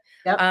tomorrow.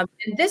 Yep. And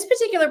this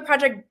particular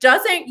project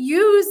doesn't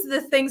use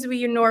the things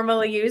we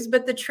normally use,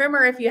 but the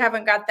trimmer, if you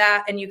haven't got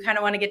that and you kind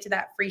of want to get to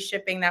that free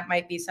shipping, that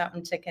might be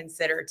something to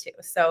consider too.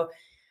 So,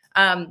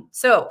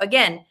 so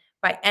again,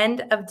 by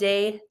end of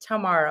night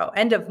tomorrow,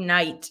 and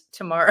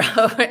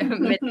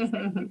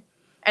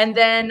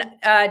then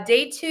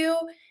day 2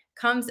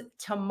 comes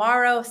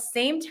tomorrow,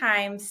 same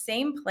time,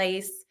 same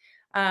place,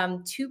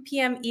 2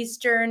 p.m.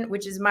 Eastern,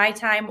 which is my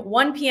time,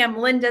 1 p.m.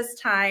 Linda's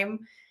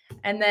time,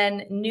 and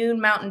then noon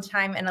Mountain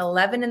Time and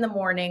 11 in the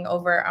morning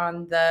over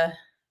on the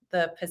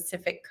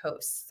Pacific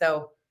Coast.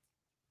 So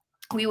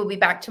we will be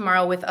back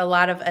tomorrow with a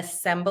lot of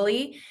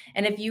assembly.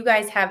 And if you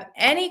guys have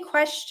any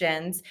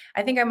questions,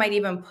 I think I might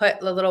even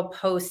put a little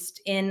post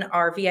in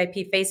our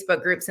VIP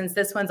Facebook group, since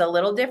this one's a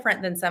little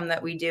different than some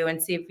that we do, and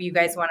see if you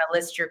guys want to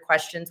list your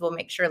questions. We'll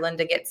make sure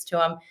Linda gets to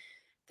them.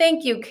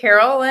 Thank you,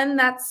 Carolyn.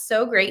 That's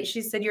so great.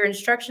 She said your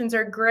instructions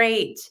are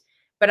great,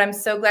 but I'm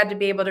so glad to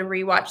be able to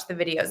rewatch the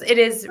videos. It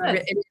is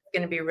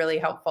going to be really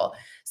helpful.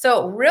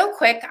 So real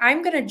quick,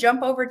 I'm going to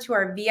jump over to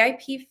our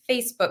VIP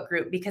Facebook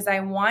group because I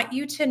want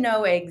you to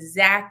know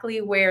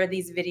exactly where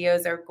these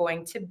videos are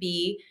going to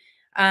be.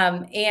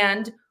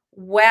 And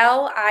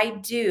while I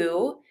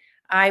do,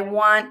 I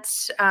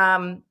want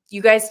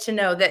you guys to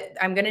know that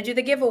I'm going to do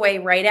the giveaway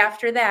right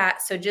after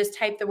that. So just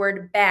type the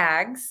word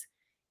bags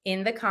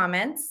in the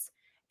comments,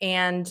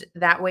 and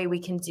that way we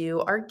can do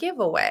our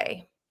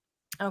giveaway.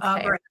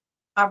 Okay.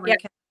 Yep.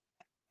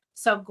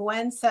 So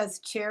Gwen says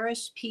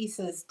Cherish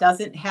Pieces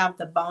doesn't have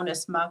the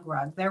bonus mug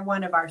rug. They're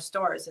one of our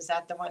stores. Is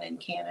that the one in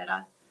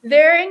Canada?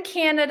 They're in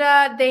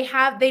Canada.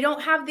 They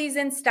don't have these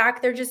in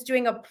stock. They're just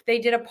they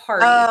did a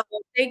party. So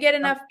if they get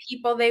enough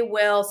people, they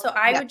will. So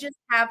I would just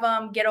have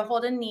them get a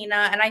hold of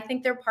Nina. And I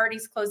think their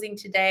party's closing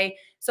today.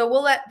 So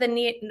we'll let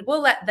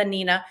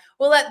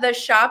the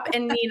shop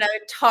and Nina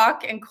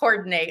talk and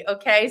coordinate.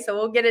 Okay. So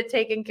we'll get it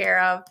taken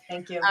care of.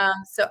 Thank you.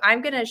 So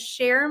I'm going to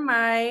share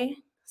my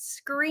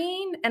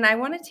screen and I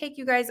want to take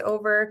you guys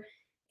over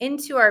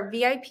into our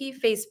VIP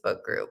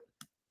Facebook group.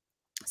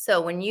 So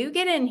when you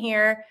get in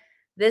here,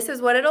 this is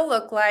what it'll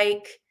look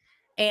like.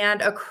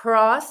 And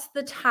across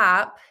the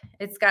top,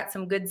 it's got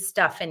some good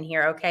stuff in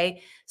here.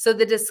 Okay. So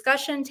the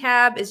discussion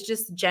tab is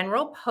just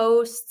general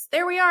posts.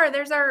 There we are.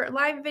 There's our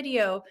live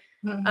video.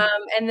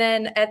 And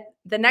then at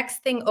the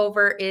next thing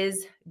over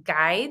is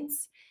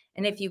guides.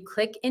 And if you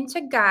click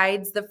into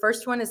guides, the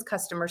first one is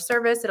customer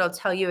service. It'll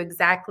tell you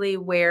exactly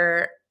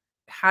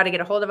how to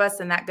get a hold of us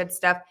and that good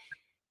stuff.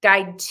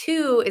 Guide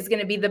 2 is going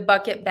to be the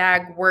bucket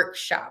bag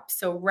workshop.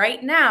 So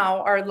right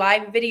now our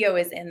live video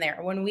is in there.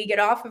 When we get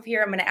off of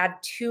here, I'm going to add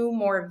 2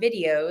 more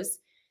videos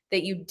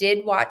that you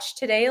did watch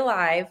today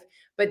live,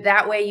 but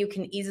that way you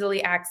can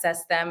easily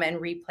access them and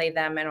replay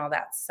them and all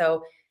that.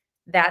 So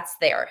that's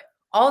there.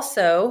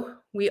 Also,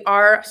 we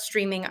are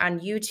streaming on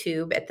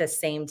YouTube at the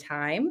same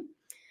time.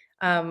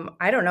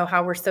 I don't know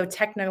how we're so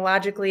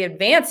technologically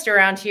advanced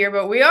around here,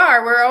 but we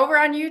are. We're over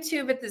on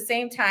YouTube at the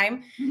same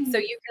time. So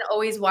you can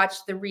always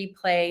watch the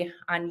replay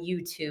on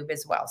YouTube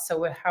as well.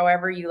 So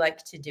however you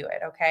like to do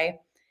it, okay?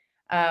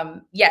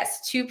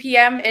 Yes, 2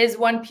 p.m. is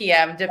 1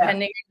 p.m.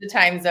 depending on the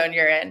time zone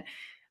you're in.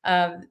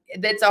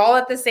 That's all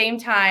at the same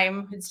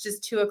time. It's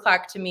just 2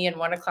 o'clock to me and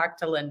 1 o'clock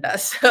to Linda.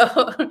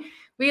 So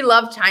we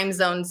love time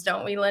zones,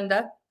 don't we,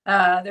 Linda?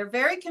 They're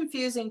very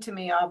confusing to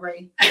me,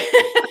 Aubrey.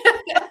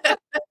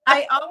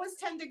 I always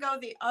tend to go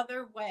the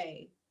other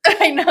way.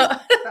 I know.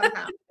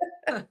 Somehow.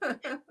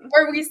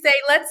 Or we say,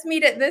 let's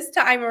meet at this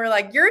time. And we're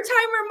like, your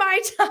time or my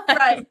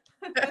time?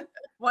 Right.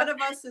 One of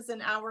us is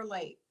an hour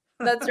late.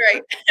 That's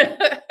right.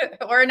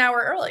 Or an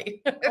hour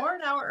early. Or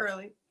an hour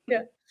early.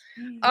 Yeah.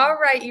 All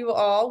right, you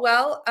all.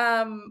 Well,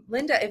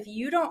 Linda, if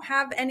you don't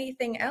have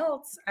anything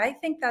else, I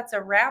think that's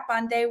a wrap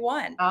on day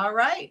one. All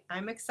right.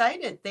 I'm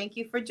excited. Thank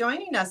you for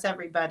joining us,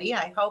 everybody.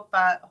 I hope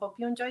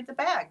you enjoyed the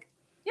bag.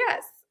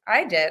 Yes,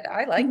 I did.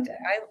 I liked it.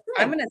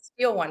 I'm going to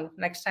steal one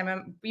next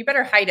time. You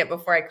better hide it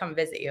before I come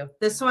visit you.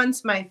 This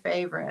one's my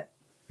favorite.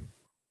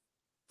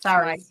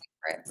 Sorry.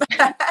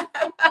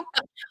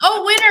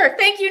 Oh, winner.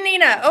 Thank you,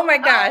 Nina. Oh my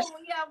gosh. Oh,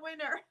 yeah,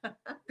 winner.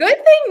 Good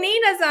thing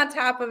Nina's on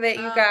top of it,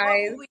 you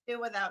guys. What would we do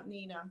without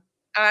Nina?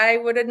 I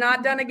would have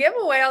not done a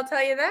giveaway, I'll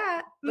tell you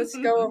that. Let's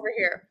go over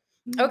here.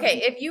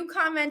 Okay, if you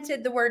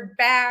commented the word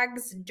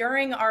bags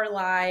during our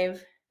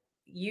live,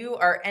 you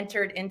are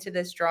entered into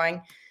this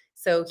drawing.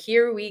 So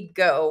here we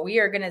go. We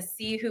are going to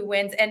see who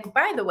wins. And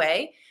by the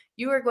way,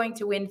 you are going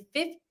to win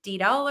 $50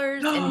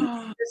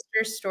 in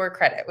Sister Store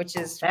credit, which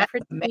is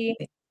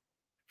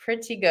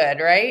pretty good,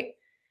 right?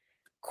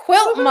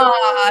 Quilt Ma,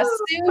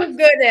 Sue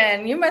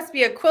Gooden. You must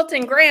be a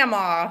quilting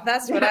grandma.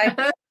 That's what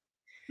I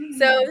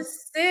So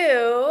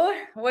Sue,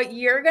 what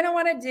you're going to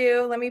want to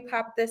do, let me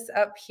pop this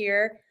up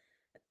here.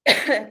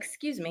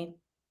 Excuse me.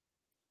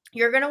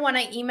 You're going to want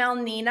to email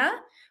Nina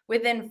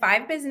within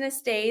 5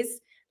 business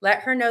days. Let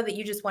her know that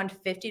you just won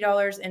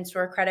 $50 in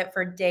store credit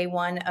for day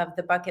one of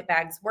the Bucket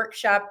Bags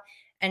workshop,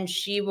 and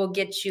she will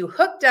get you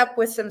hooked up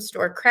with some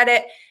store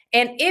credit.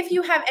 And if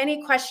you have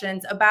any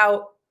questions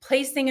about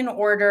placing an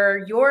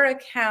order, your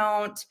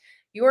account,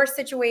 your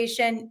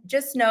situation,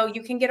 just know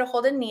you can get a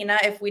hold of Nina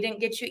if we didn't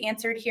get you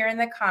answered here in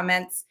the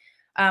comments.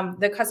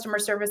 The customer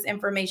service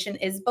information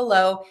is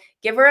below.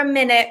 Give her a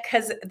minute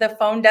because the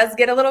phone does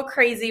get a little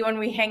crazy when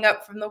we hang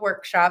up from the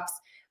workshops.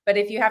 But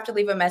if you have to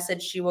leave a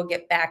message, she will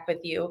get back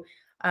with you.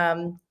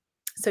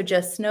 So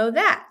just know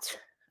that.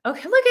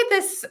 Okay, look at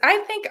this. I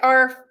think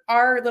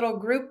our little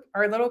group,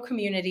 our little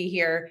community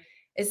here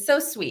is so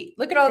sweet.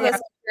 Look at all those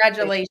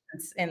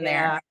congratulations in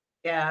there.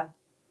 Yeah.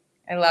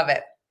 I love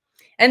it.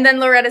 And then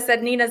Loretta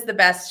said, Nina's the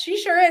best. She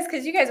sure is,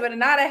 because you guys would have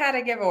not have had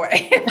a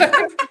giveaway.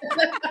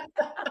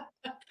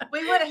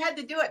 We would have had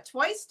to do it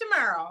twice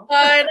tomorrow.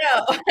 I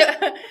know.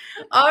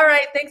 All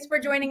right. Thanks for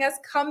joining us.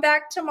 Come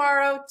back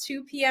tomorrow,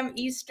 2 p.m.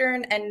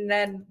 Eastern, and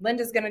then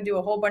Linda's going to do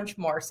a whole bunch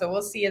more. So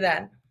we'll see you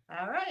then.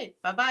 All right.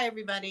 Bye-bye,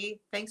 everybody.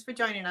 Thanks for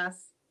joining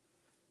us.